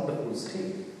this wonderful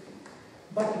state.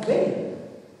 But when?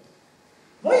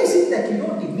 Why is it that you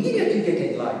don't immediately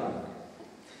get enlightened?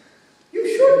 You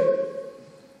should.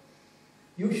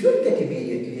 You should get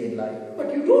immediately enlightened,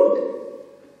 but you don't.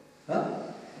 Huh?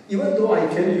 Even though I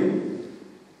tell you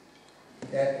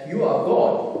that you are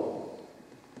God,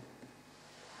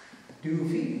 do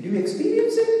you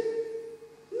experience it?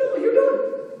 No, you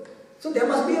don't. So there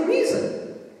must be a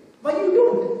reason why you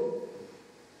don't.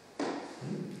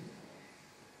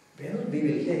 Well, we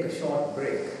will take a short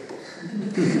break.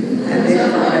 And then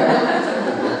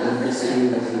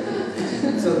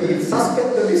so we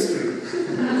suspend the mystery.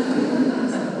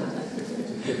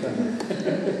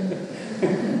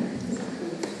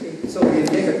 So we'll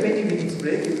take a 20 minutes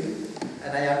break,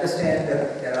 and I understand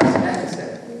that there